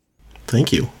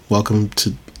 Thank you. Welcome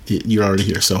to. You're already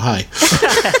here, so hi.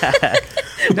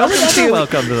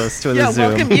 Welcome to us to the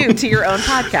Zoom. Welcome you to your own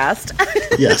podcast.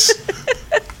 Yes.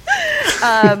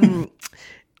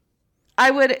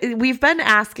 We've been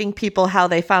asking people how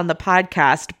they found the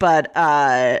podcast,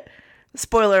 but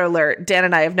Spoiler alert, Dan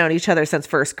and I have known each other since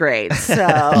first grade. So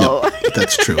Yep,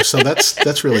 that's true. So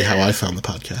that's really how I found the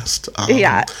podcast.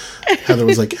 Yeah. Heather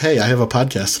was like, "Hey, I have a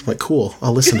podcast." I'm like, "Cool,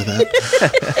 I'll listen to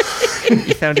that."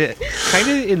 You found it kind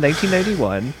of in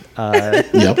 1991.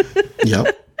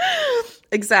 Yep.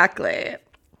 Exactly.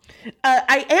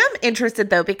 I am interested,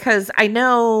 though, because I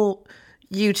know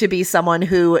you to be someone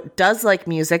who does like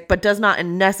music, but does not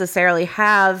necessarily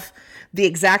have the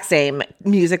exact same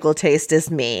musical taste as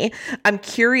me. I'm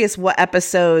curious what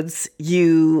episodes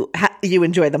you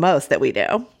enjoy the most that we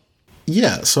do.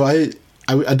 Yeah, so I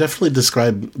definitely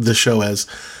describe the show as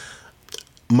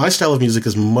my style of music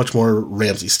is much more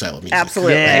Ramsey's style of music.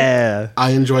 Absolutely. Yeah.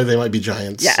 I enjoy They Might Be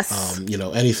Giants. Yes.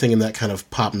 Anything in that kind of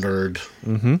pop nerd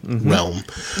realm.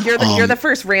 You're the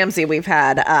first Ramsey we've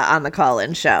had on the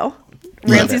call-in show.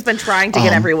 Ramsey's been trying to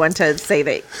get everyone to say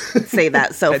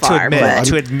that so far.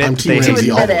 To admit I'm Team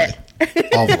Ramsey all the way.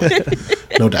 it. All the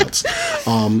way. No doubts.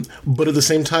 But at the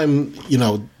same time,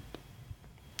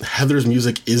 Heather's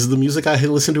music is the music I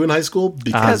listened to in high school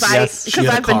because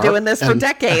I've been doing this for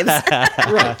decades.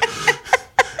 Right.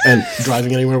 And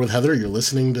driving anywhere with Heather, you're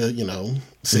listening to,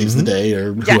 Saves the Day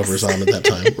or whoever's on at that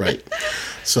time. Right.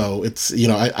 So it's,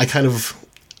 I kind of,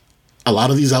 a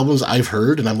lot of these albums I've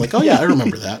heard and I'm like, oh yeah, I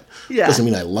remember that. Yeah. Doesn't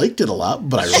mean I liked it a lot,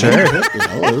 but I remember it.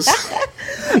 It was...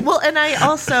 Well, and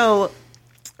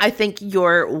I think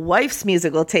your wife's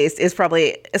musical taste is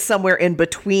probably somewhere in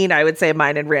between, I would say,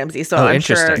 mine and Ramsey. So I'm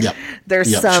sure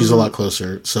there's some... She's a lot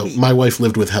closer. So my wife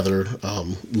lived with Heather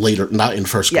later, not in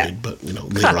first grade, but,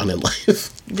 later on in life.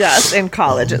 Yes, in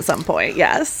college at some point,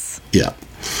 yes. Yeah.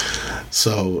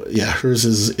 So, yeah, hers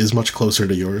is much closer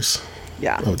to yours,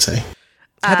 I would say.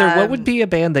 Heather, what would be a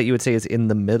band that you would say is in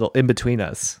the middle, in between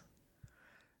us?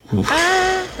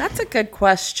 That's a good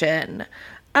question.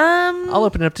 I'll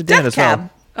open it up to Dan as well.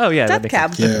 Oh, yeah. Death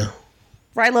Cab. Yeah.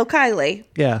 Rilo Kiley.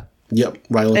 Yeah. Yep.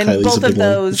 Rilo And Kiley's both a big of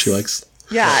those, one that she likes.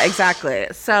 Yeah, exactly.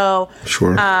 So,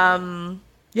 Sure.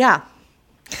 yeah.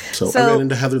 So I ran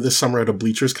into Heather this summer at a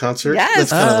Bleachers concert. Yes.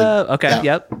 That's kinda Okay.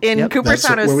 yeah, Yep. In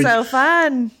Cooperstown, it was so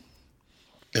fun.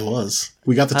 It was.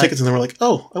 We got the tickets and then we're like,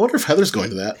 oh, I wonder if Heather's going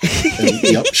to that. And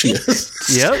yep, she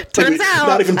is. Yep. Turns out.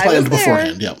 Not even I planned was there.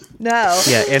 beforehand. Yep. No.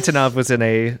 Yeah, Antonov was in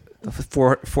a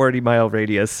 40-mile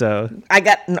radius, so... I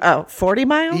got 40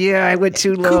 miles? Yeah, I went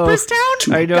too low. Cooperstown?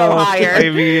 I know. Go higher. I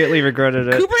immediately regretted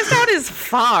it. Cooperstown is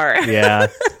far. Yeah.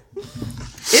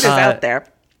 It is out there.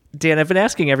 Dan, I've been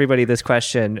asking everybody this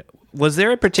question. Was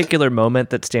there a particular moment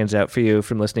that stands out for you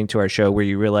from listening to our show where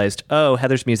you realized, oh,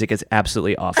 Heather's music is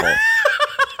absolutely awful?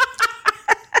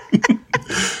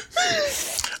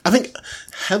 I think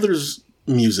Heather's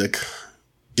music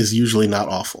is usually not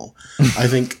awful. I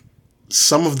think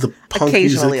some of the punk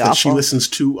music that she listens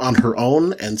to on her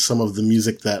own and some of the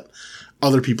music that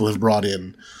other people have brought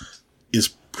in is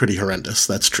pretty horrendous.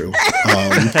 That's true.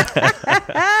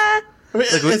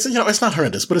 It's not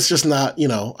horrendous, but it's just not,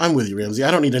 I'm with you, Ramsey.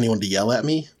 I don't need anyone to yell at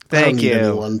me. I don't need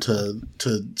anyone to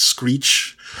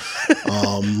screech.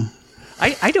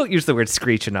 I don't use the word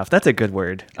screech enough. That's a good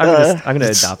word. I'm gonna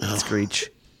adopt screech.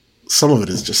 Some of it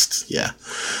is just,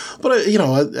 but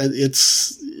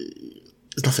there's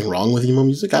nothing wrong with emo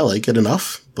music. I like it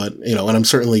enough, but and I'm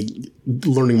certainly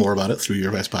learning more about it through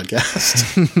your guys'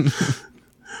 podcast.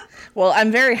 Well,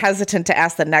 I'm very hesitant to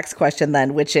ask the next question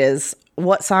then, which is,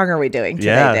 what song are we doing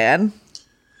today, Dan?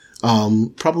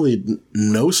 Probably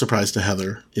no surprise to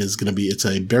Heather is going to be, it's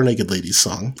a Bare Naked Ladies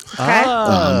song.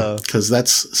 Okay. Cause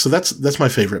that's my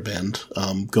favorite band.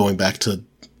 Going back to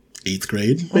 8th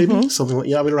grade, maybe something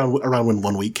like, around when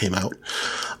One Week came out.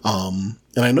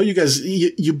 And I know you guys,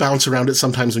 you bounce around it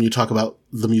sometimes when you talk about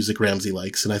the music Ramsey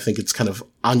likes. And I think it's kind of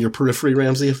on your periphery,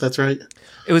 Ramsey, if that's right.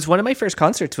 It was one of my first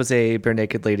concerts was a Bare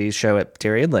Naked Ladies show at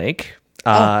Darien Lake.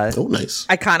 Oh, nice.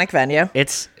 Iconic venue.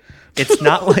 It's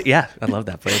not, yeah, I love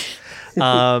that place.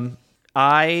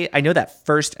 I know that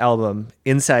first album,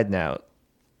 Inside and Out,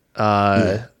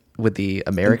 with the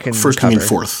American first cover. You mean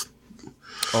fourth?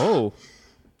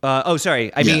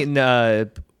 Sorry. I mean,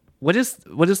 what is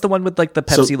the one with like the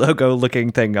Pepsi logo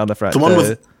looking thing on the front? The one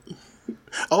with.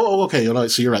 Oh, okay.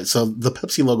 So you're right. So the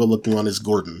Pepsi logo looking one is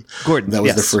Gordon. That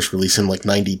was their first release in like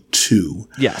 92.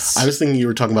 Yes. I was thinking you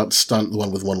were talking about Stunt, the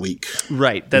one with 1 week.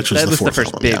 Right. That was the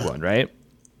first big one, right?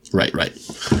 Right.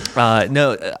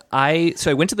 No, I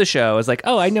went to the show. I was like,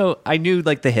 oh, I knew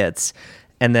like the hits.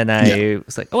 And then I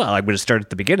was like, oh, well, I'm going to start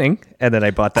at the beginning. And then I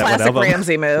bought that Classic one album.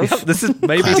 Ramsey move. Yep, this is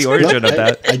maybe the origin of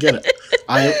that. I get it.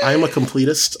 I am a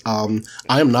completist.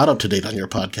 I am not up to date on your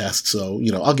podcast, so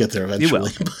I'll get there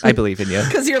eventually. You will. I believe in you.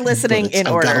 Because you're listening in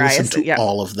order. I've got to listen to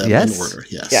all of them in order.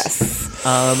 Yes.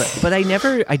 But I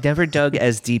never dug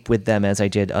as deep with them as I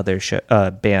did other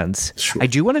bands. Sure. I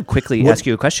do want to quickly ask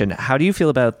you a question. How do you feel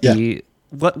about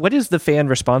what is the fan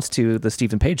response to the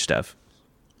Stephen Page stuff?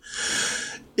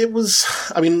 It was,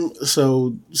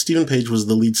 so Stephen Page was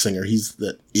the lead singer. He's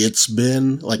that's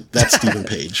Stephen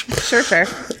Page. Sure.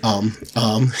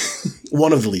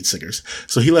 One of the lead singers.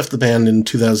 So he left the band in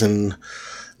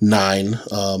 2009,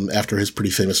 after his pretty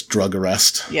famous drug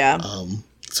arrest. Yeah.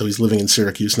 So he's living in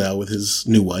Syracuse now with his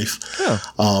new wife.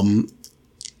 Oh.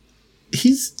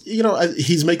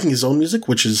 He's making his own music,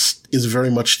 which is very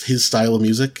much his style of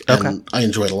music. Okay. And I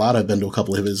enjoy it a lot. I've been to a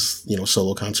couple of his,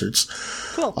 solo concerts.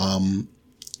 Cool.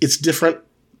 It's different.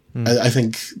 I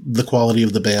think the quality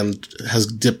of the band has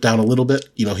dipped down a little bit.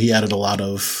 He added a lot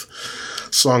of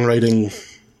songwriting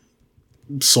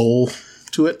soul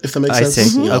to it, if that makes sense. I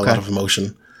see. A lot of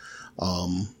emotion.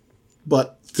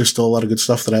 But there's still a lot of good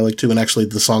stuff that I like too. And actually,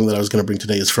 the song that I was going to bring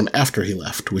today is from after he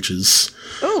left, which is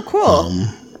cool.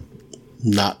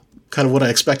 Not kind of what I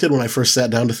expected when I first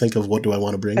sat down to think of what do I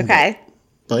want to bring. Okay.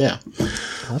 But yeah.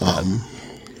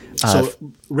 So,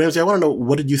 Ramsey, I want to know,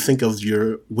 what did you think of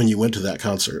when you went to that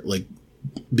concert?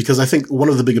 Because I think one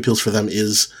of the big appeals for them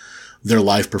is their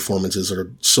live performances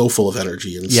are so full of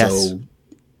energy and so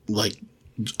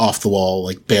off the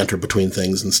wall, banter between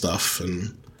things and stuff.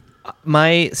 And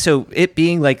so it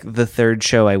being the third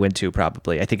show I went to,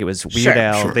 probably, I think it was Weird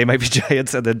Al, They Might Be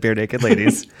Giants, and then Bare Naked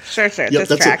Ladies. Sure. Yep,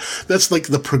 that's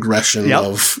the progression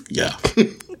of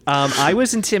I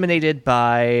was intimidated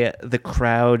by the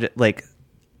crowd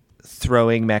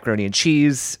throwing macaroni and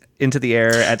cheese into the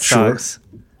air at songs.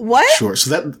 What? Sure.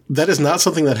 So that is not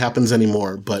something that happens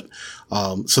anymore, but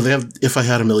so they have If I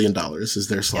Had $1 Million is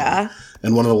their song. Yeah.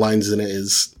 And one of the lines in it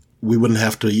is, we wouldn't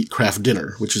have to eat Kraft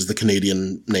dinner, which is the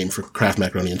Canadian name for Kraft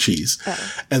macaroni and cheese.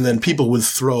 And then people would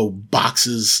throw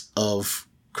boxes of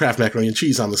Kraft macaroni and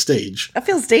cheese on the stage. That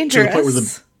feels dangerous. To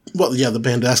the point where the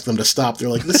band asked them to stop. They're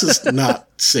like, this is not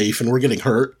safe and we're getting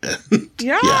hurt.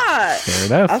 Yeah. Fair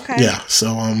enough. Okay. Yeah.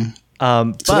 So,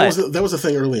 but that was a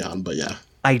thing early on, but yeah.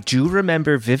 I do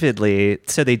remember vividly.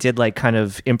 So they did kind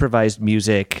of improvised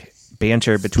music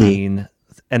banter between,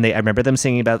 and I remember them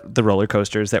singing about the roller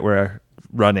coasters that were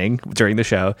running during the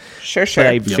show. Sure. But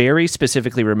I very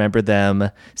specifically remember them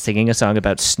singing a song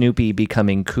about Snoopy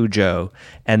becoming Cujo,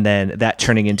 and then that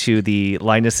turning into the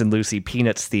Linus and Lucy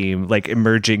Peanuts theme,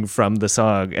 emerging from the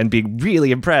song, and being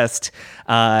really impressed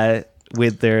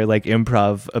with their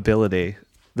improv ability.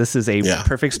 This is a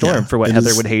perfect storm for what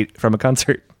Heather would hate from a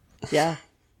concert. Yeah.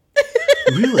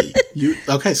 Really?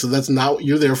 Okay, so that's not,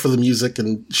 you're there for the music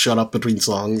and shut up between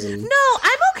songs. And No,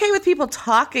 I'm okay with people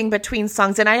talking between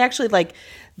songs. And I actually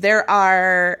there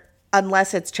are,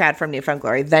 unless it's Chad from New Found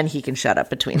Glory, then he can shut up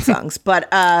between songs. But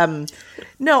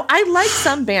no, I like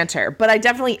some banter, but I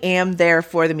definitely am there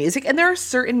for the music. And there are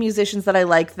certain musicians that I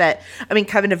like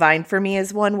Kevin Devine for me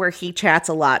is one where he chats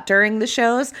a lot during the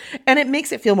shows and it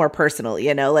makes it feel more personal,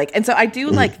 and so I do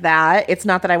like that. It's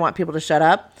not that I want people to shut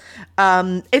up.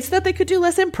 It's that they could do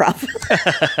less improv.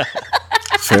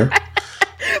 Fair.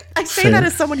 I say that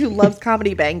as someone who loves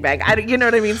Comedy Bang Bang. You know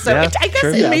what I mean? So I guess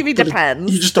it maybe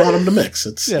depends. You just don't want them to mix.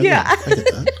 I get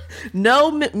that.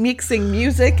 No mixing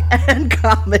music and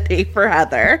comedy for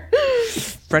Heather.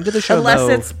 Friend of the show, unless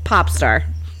it's pop star.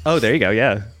 Oh, there you go.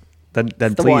 Yeah. Then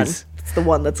it's please. It's the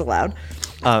one that's allowed.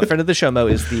 Friend of the show, Mo,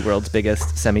 is the world's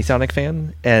biggest Semisonic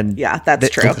fan, and that's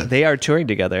true. They are touring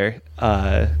together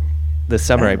this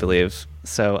summer, I believe.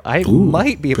 So I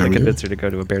might be able to convince her to go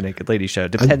to a Bare Naked Lady show,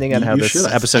 depending on how this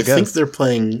episode goes. I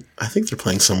think they're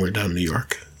playing somewhere down in New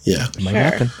York. Yeah, it might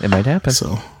happen. It might happen.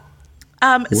 So,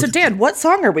 so Dan, what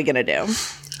song are we gonna do?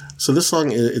 So this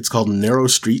song, it's called "Narrow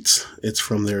Streets." It's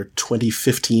from their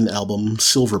 2015 album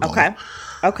Silverball.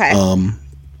 Okay.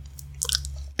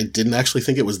 I didn't actually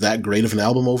think it was that great of an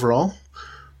album overall,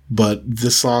 but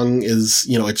this song is,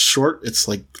 it's short. It's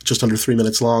just under 3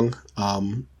 minutes long.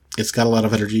 It's got a lot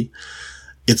of energy.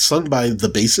 It's sung by the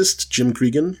bassist, Jim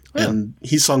Cregan, and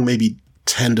he's sung maybe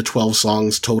 10 to 12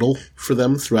 songs total for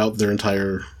them throughout their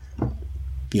entire,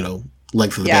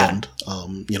 length of the band.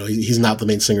 He's not the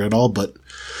main singer at all, but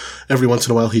every once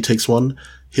in a while he takes one.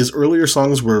 His earlier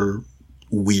songs were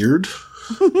weird.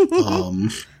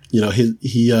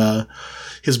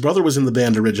 His brother was in the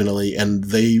band originally, and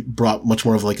they brought much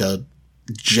more of a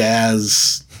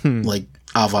jazz,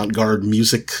 avant-garde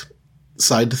music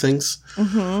side to things.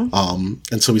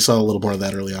 And so we saw a little more of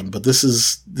that early on. But this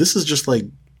is just like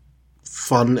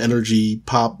fun, energy,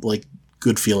 pop, like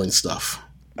good feeling stuff.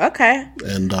 Okay.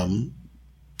 And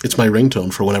it's my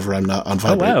ringtone for whenever I'm not on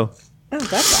vibrate. Oh, wow. Oh,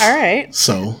 that's all right.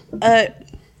 So,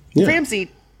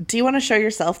 Ramsey, do you want to show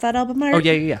yourself that album art? Oh,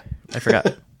 yeah. I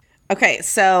forgot. Okay,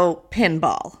 so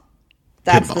Pinball.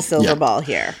 That's Pinball, the silver ball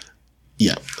here.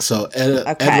 Yeah. So Ed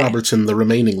Robertson, the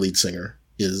remaining lead singer,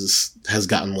 has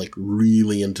gotten like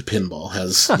really into pinball.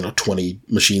 Has 20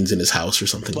 machines in his house or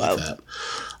something like that,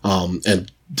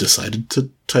 and decided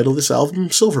to title this album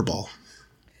Silver Ball.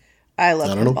 I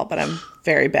love pinball, but I'm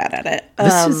very bad at it.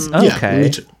 This is okay. Yeah, me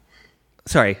too.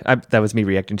 Sorry, that was me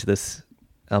reacting to this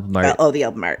album art. The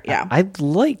album art, yeah. I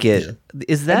like it. Yeah.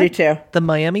 Is that I do too. The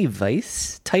Miami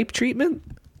Vice type treatment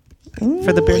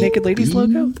for the Bare Naked Ladies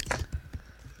logo?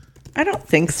 I don't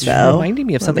think so. Reminding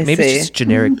me of something. Maybe it's just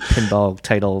generic pinball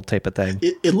title type of thing.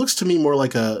 It looks to me more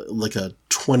like a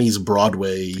 20s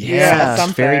Broadway. Yeah,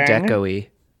 it's very deco-y.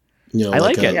 I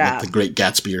like it. Like The Great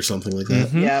Gatsby or something like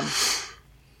that. Yeah.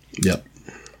 Yep.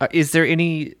 Is there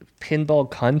any pinball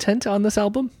content on this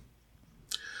album?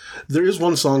 There is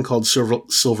one song called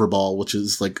Silver Ball, which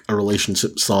is like a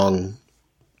relationship song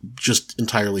just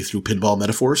entirely through pinball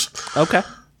metaphors. Okay.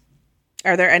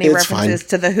 Are there any references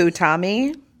to the Who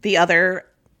Tommy, the other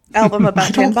album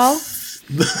about pinball?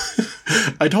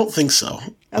 I don't think so.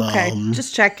 Okay,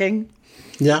 just checking.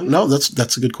 Yeah, no,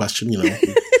 that's a good question.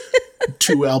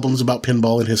 2 albums about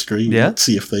pinball in history. Yeah. Let's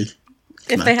see if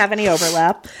they have any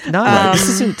overlap. No, this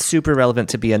isn't super relevant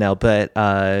to BNL, but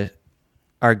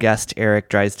our guest Eric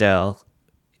Drysdale,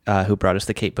 who brought us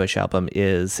the Kate Bush album,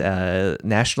 is a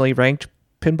nationally ranked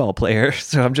pinball player.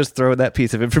 So I'm just throwing that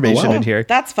piece of information in here.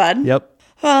 That's fun. Yep.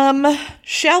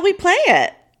 Shall we play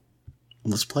it?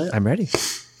 Let's play it. I'm ready.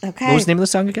 Okay. What was the name of the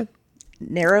song again?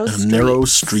 Narrow Streets. Narrow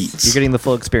Streets. You're getting the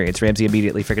full experience. Ramsey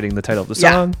immediately forgetting the title of the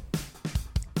song.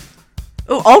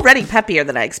 Oh, already peppier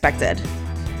than I expected.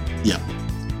 Yeah.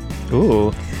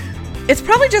 Ooh. It's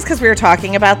probably just because we were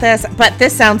talking about this, but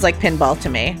this sounds like pinball to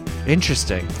me.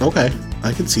 Interesting. Okay,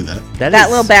 I can see that. That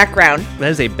little background.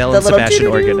 That is a Bell and Sebastian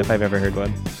organ if I've ever heard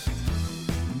one.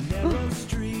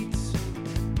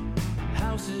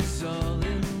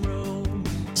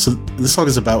 So this song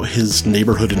is about his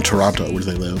neighborhood in Toronto where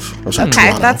they live.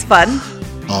 Okay, that's fun.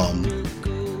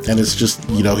 And it's just,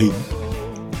 he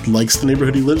likes the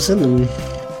neighborhood he lives in and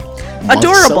wants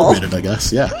to celebrate it, I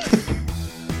guess. Yeah.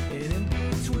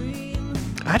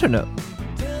 I don't know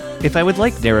if I would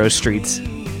like narrow streets.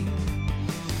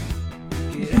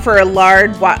 For a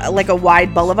a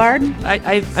wide boulevard?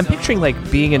 I'm picturing like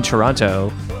being in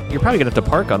Toronto. You're probably going to have to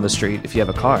park on the street if you have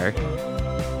a car.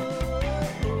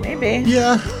 Maybe.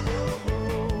 Yeah.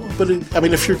 But,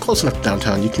 if you're close enough to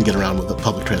downtown, you can get around with the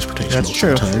public transportation That's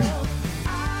true. Of the time.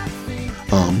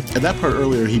 And that part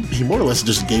earlier, he more or less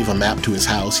just gave a map to his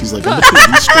house. He's like, in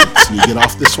between these streets, you get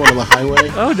off this one on the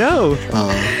highway. Oh, no.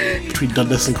 Between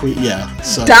Dundas and Queen. Yeah.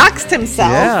 So, doxed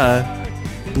himself. Yeah.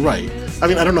 Right. I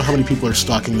don't know how many people are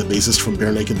stalking the bassist from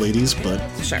Bare Naked Ladies, but...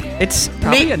 Sure. It's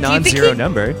probably a non-zero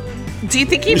number. Do you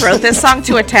think he wrote this song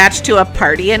to attach to a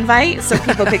party invite so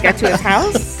people could get to his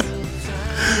house?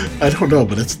 I don't know,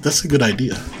 but that's a good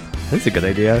idea. That's a good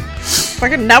idea.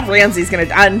 Fucking now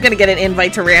I'm gonna get an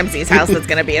invite to Ramsey's house that's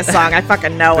gonna be a song. I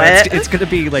fucking know it. It's gonna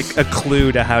be like a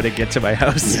clue to how to get to my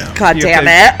house. Yeah. God damn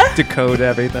it. Decode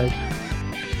everything.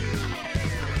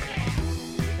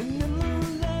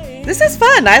 This is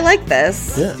fun. I like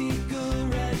this. Yeah.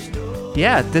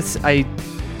 Yeah,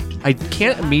 I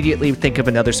can't immediately think of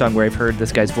another song where I've heard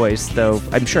this guy's voice, though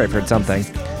I'm sure I've heard something.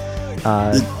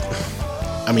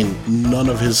 None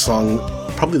of his song,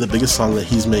 probably the biggest song that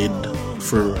he's made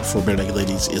for Bare Naked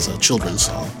Ladies is a children's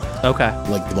song. Okay.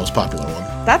 Like the most popular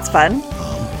one. That's fun.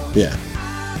 Yeah.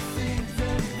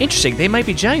 Interesting. They Might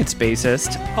Be Giants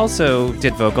bassist also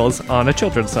did vocals on a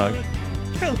children's song.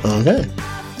 Okay.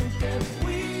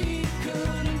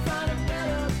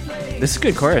 This is a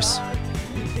good chorus.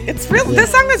 It's real. Yeah.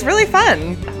 This song is really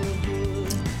fun.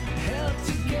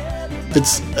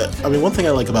 It's, one thing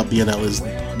I like about BNL is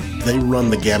they run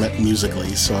the gamut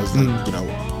musically. So I was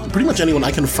like, pretty much anyone,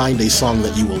 I can find a song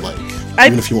that you will like,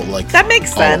 even if you won't like. That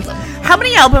makes sense. How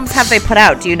many albums have they put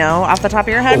out? Do you know off the top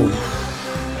of your head?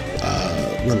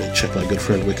 Let me check my good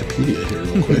friend Wikipedia here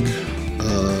real quick.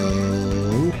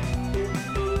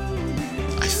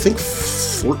 I think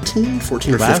 14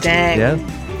 or 15. Dang. Yeah.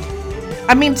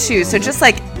 Too. So just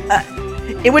like,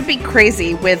 it would be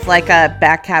crazy with like a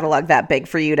back catalog that big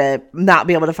for you to not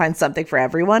be able to find something for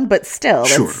everyone, but still,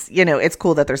 it's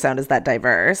cool that their sound is that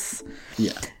diverse.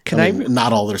 Yeah.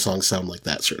 Not all their songs sound like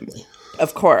that, certainly.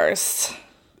 Of course.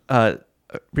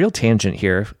 real tangent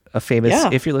here. A famous,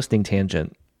 if you're listening,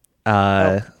 tangent.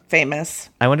 Famous.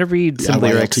 I want to read some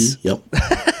lyrics. Yep.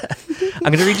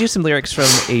 I'm going to read you some lyrics from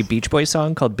a Beach Boys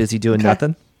song called Busy Doing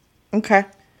Nothing. Okay.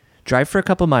 Drive for a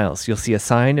couple miles. You'll see a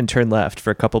sign and turn left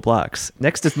for a couple blocks.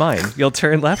 Next is mine. You'll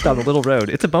turn left on the little road.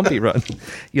 It's a bumpy run.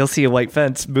 You'll see a white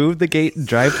fence. Move the gate and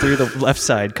drive through the left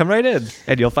side. Come right in,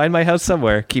 and you'll find my house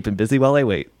somewhere. Keeping busy while I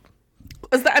wait.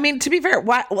 To be fair,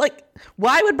 why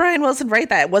would Brian Wilson write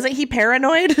that? Wasn't he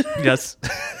paranoid? Yes.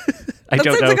 That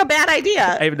sounds like a bad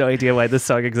idea. I have no idea why this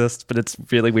song exists, but it's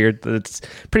really weird that it's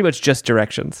pretty much just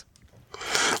directions.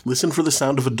 Listen for the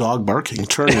sound of a dog barking.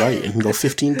 Turn right and go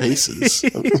 15 paces.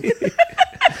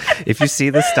 If you see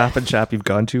the Stop and Shop, you've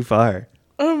gone too far.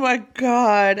 Oh my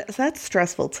God. That's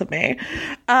stressful to me.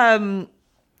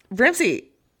 Ramsey,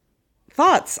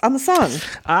 thoughts on the song?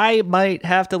 I might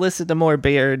have to listen to more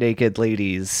Bare Naked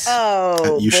Ladies.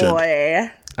 Oh, you boy.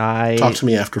 Talk to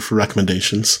me after for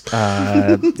recommendations.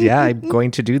 Yeah, I'm going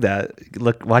to do that.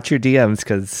 Look, watch your DMs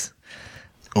because...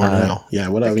 Or now. Yeah,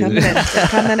 whatever.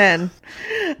 Coming in.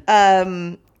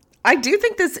 I do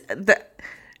think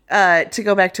to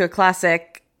go back to a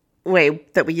classic way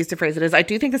that we used to phrase it is, I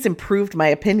do think this improved my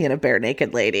opinion of Bare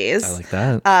Naked Ladies. I like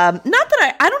that. Not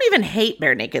that I don't even hate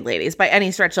Bare Naked Ladies by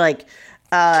any stretch. Like,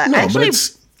 actually,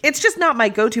 it's just not my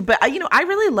go-to. But, I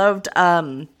really loved...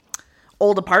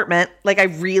 Old Apartment. Like, I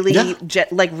really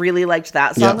really liked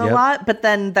that song a lot, but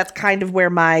then that's kind of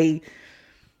where my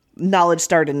knowledge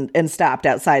started and stopped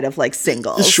outside of like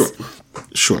singles.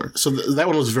 Sure. So that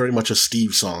one was very much a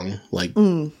Steve song, like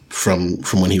from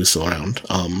when he was still around.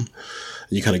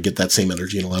 You kind of get that same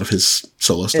energy in a lot of his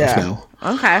solo stuff now.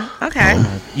 Okay.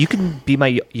 You Can Be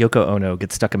My Yoko Ono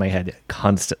gets stuck in my head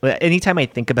constantly. Anytime I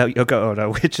think about Yoko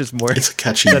Ono, which is more it's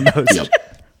catchy, than most,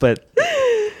 but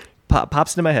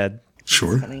pops into my head.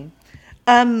 Sure.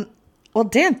 Well,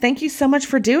 Dan, thank you so much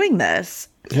for doing this.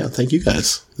 Yeah, thank you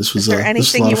guys. This was Is there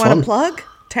anything you want to plug?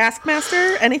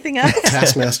 Taskmaster? Anything else?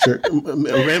 Taskmaster.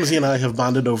 Ramsey and I have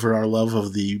bonded over our love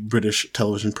of the British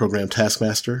television program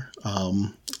Taskmaster.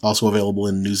 Also available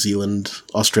in New Zealand,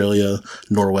 Australia,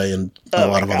 Norway, and a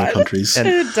lot of other countries. And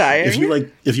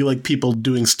if you like people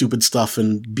doing stupid stuff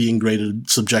and being graded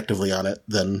subjectively on it,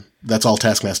 then that's all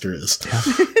Taskmaster is. Yeah.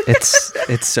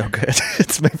 It's so good.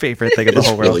 It's my favorite thing in the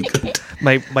whole world. Really good.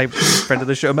 My friend of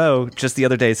the show, Mo, just the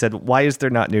other day said, "Why is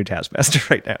there not new Taskmaster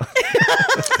right now?"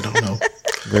 I don't know.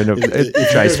 If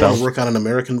you guys want to work on an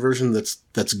American version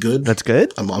that's good. That's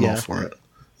good. I'm all for it.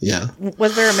 Yeah.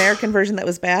 Was there an American version that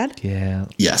was bad? Yeah.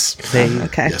 Yes.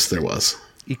 Okay. Yes, there was.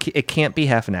 It can't be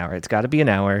half an hour. It's got to be an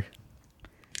hour.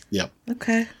 Yep.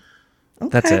 Okay.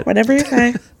 That's it. Whatever you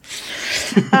say.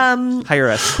 Hire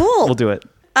us. Cool. We'll do it.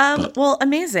 Well,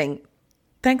 amazing.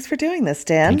 Thanks for doing this,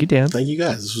 Dan. Thank you, Dan. Thank you,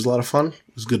 guys. This was a lot of fun.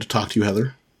 It was good to talk to you,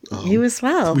 Heather. You as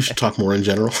well. We should talk more in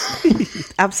general.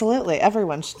 Absolutely.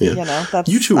 Everyone should, that's...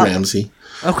 You too, Ramsey.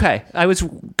 Okay. I was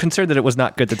concerned that it was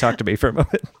not good to talk to me for a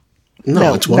moment.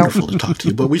 No, it's wonderful to talk to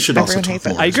you, but we should also talk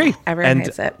more. I agree. Well. Everyone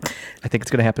hates it. I think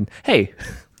it's going to happen. Hey.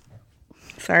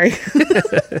 Sorry.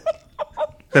 That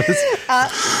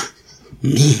was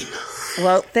mean.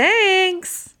 Well,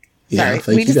 thanks. Yeah,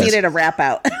 Sorry. We just needed a wrap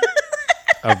out.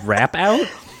 A wrap out?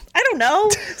 I don't know.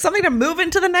 Something to move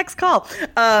into the next call.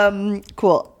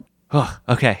 Cool. Oh,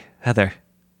 okay. Heather,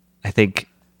 I think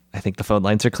the phone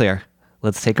lines are clear.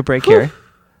 Let's take a break here.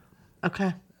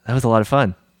 Okay. That was a lot of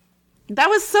fun. That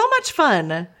was so much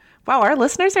fun. Wow, our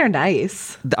listeners are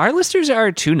nice. Our listeners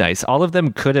are too nice. All of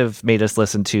them could have made us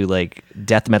listen to like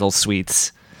death metal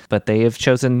suites, but they have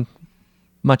chosen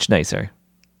much nicer.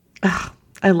 Oh,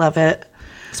 I love it.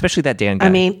 Especially that Dan guy. I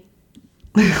mean,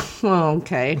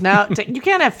 okay. Now, you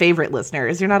can't have favorite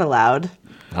listeners. You're not allowed.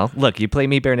 Well, look, you play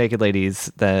me Bare Naked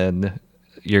Ladies, then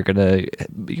you're gonna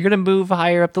move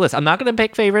higher up the list. I'm not gonna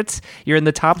pick favorites. You're in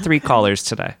the top 3 callers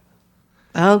today.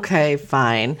 Okay,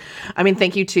 fine. I mean,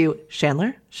 thank you to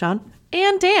Chandler, Sean,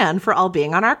 and Dan for all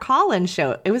being on our call-in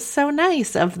show. It was so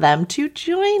nice of them to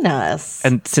join us.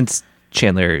 And since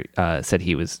Chandler said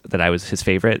that I was his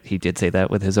favorite, he did say that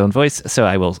with his own voice, so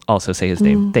I will also say his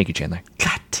name. Thank you, Chandler.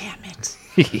 God damn it.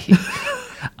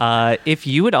 If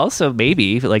you would also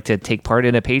maybe like to take part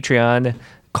in a Patreon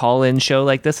call-in show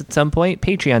like this at some point,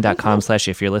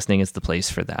 patreon.com/if you're listening is the place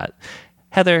for that.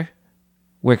 Heather,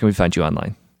 where can we find you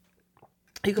online?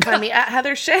 You can find me at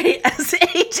Heather Shea,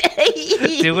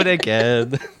 SHAE. Do it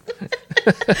again.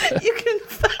 You can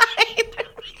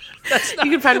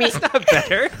find me. That's not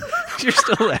better. You're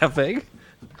still laughing.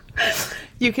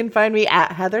 You can find me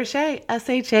at Heather Shea,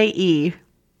 SHAE.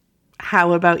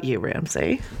 How about you,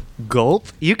 Ramsey? Gulp.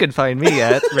 You can find me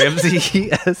at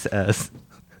Ramsey SS.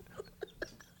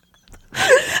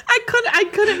 I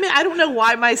couldn't. I don't know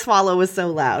why my swallow was so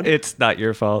loud. It's not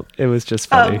your fault. It was just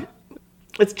funny.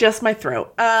 It's just my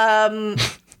throat.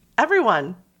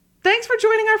 Everyone, thanks for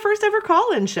joining our first ever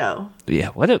call-in show. Yeah,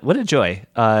 what a joy.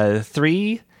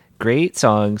 3 great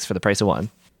songs for the price of 1.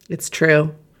 It's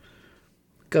true.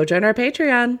 Go join our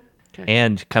Patreon. Okay.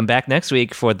 And come back next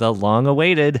week for the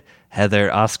long-awaited Heather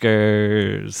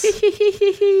Oscars.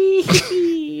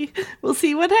 We'll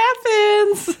see what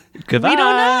happens. Goodbye. We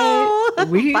don't know.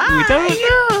 We don't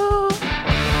know.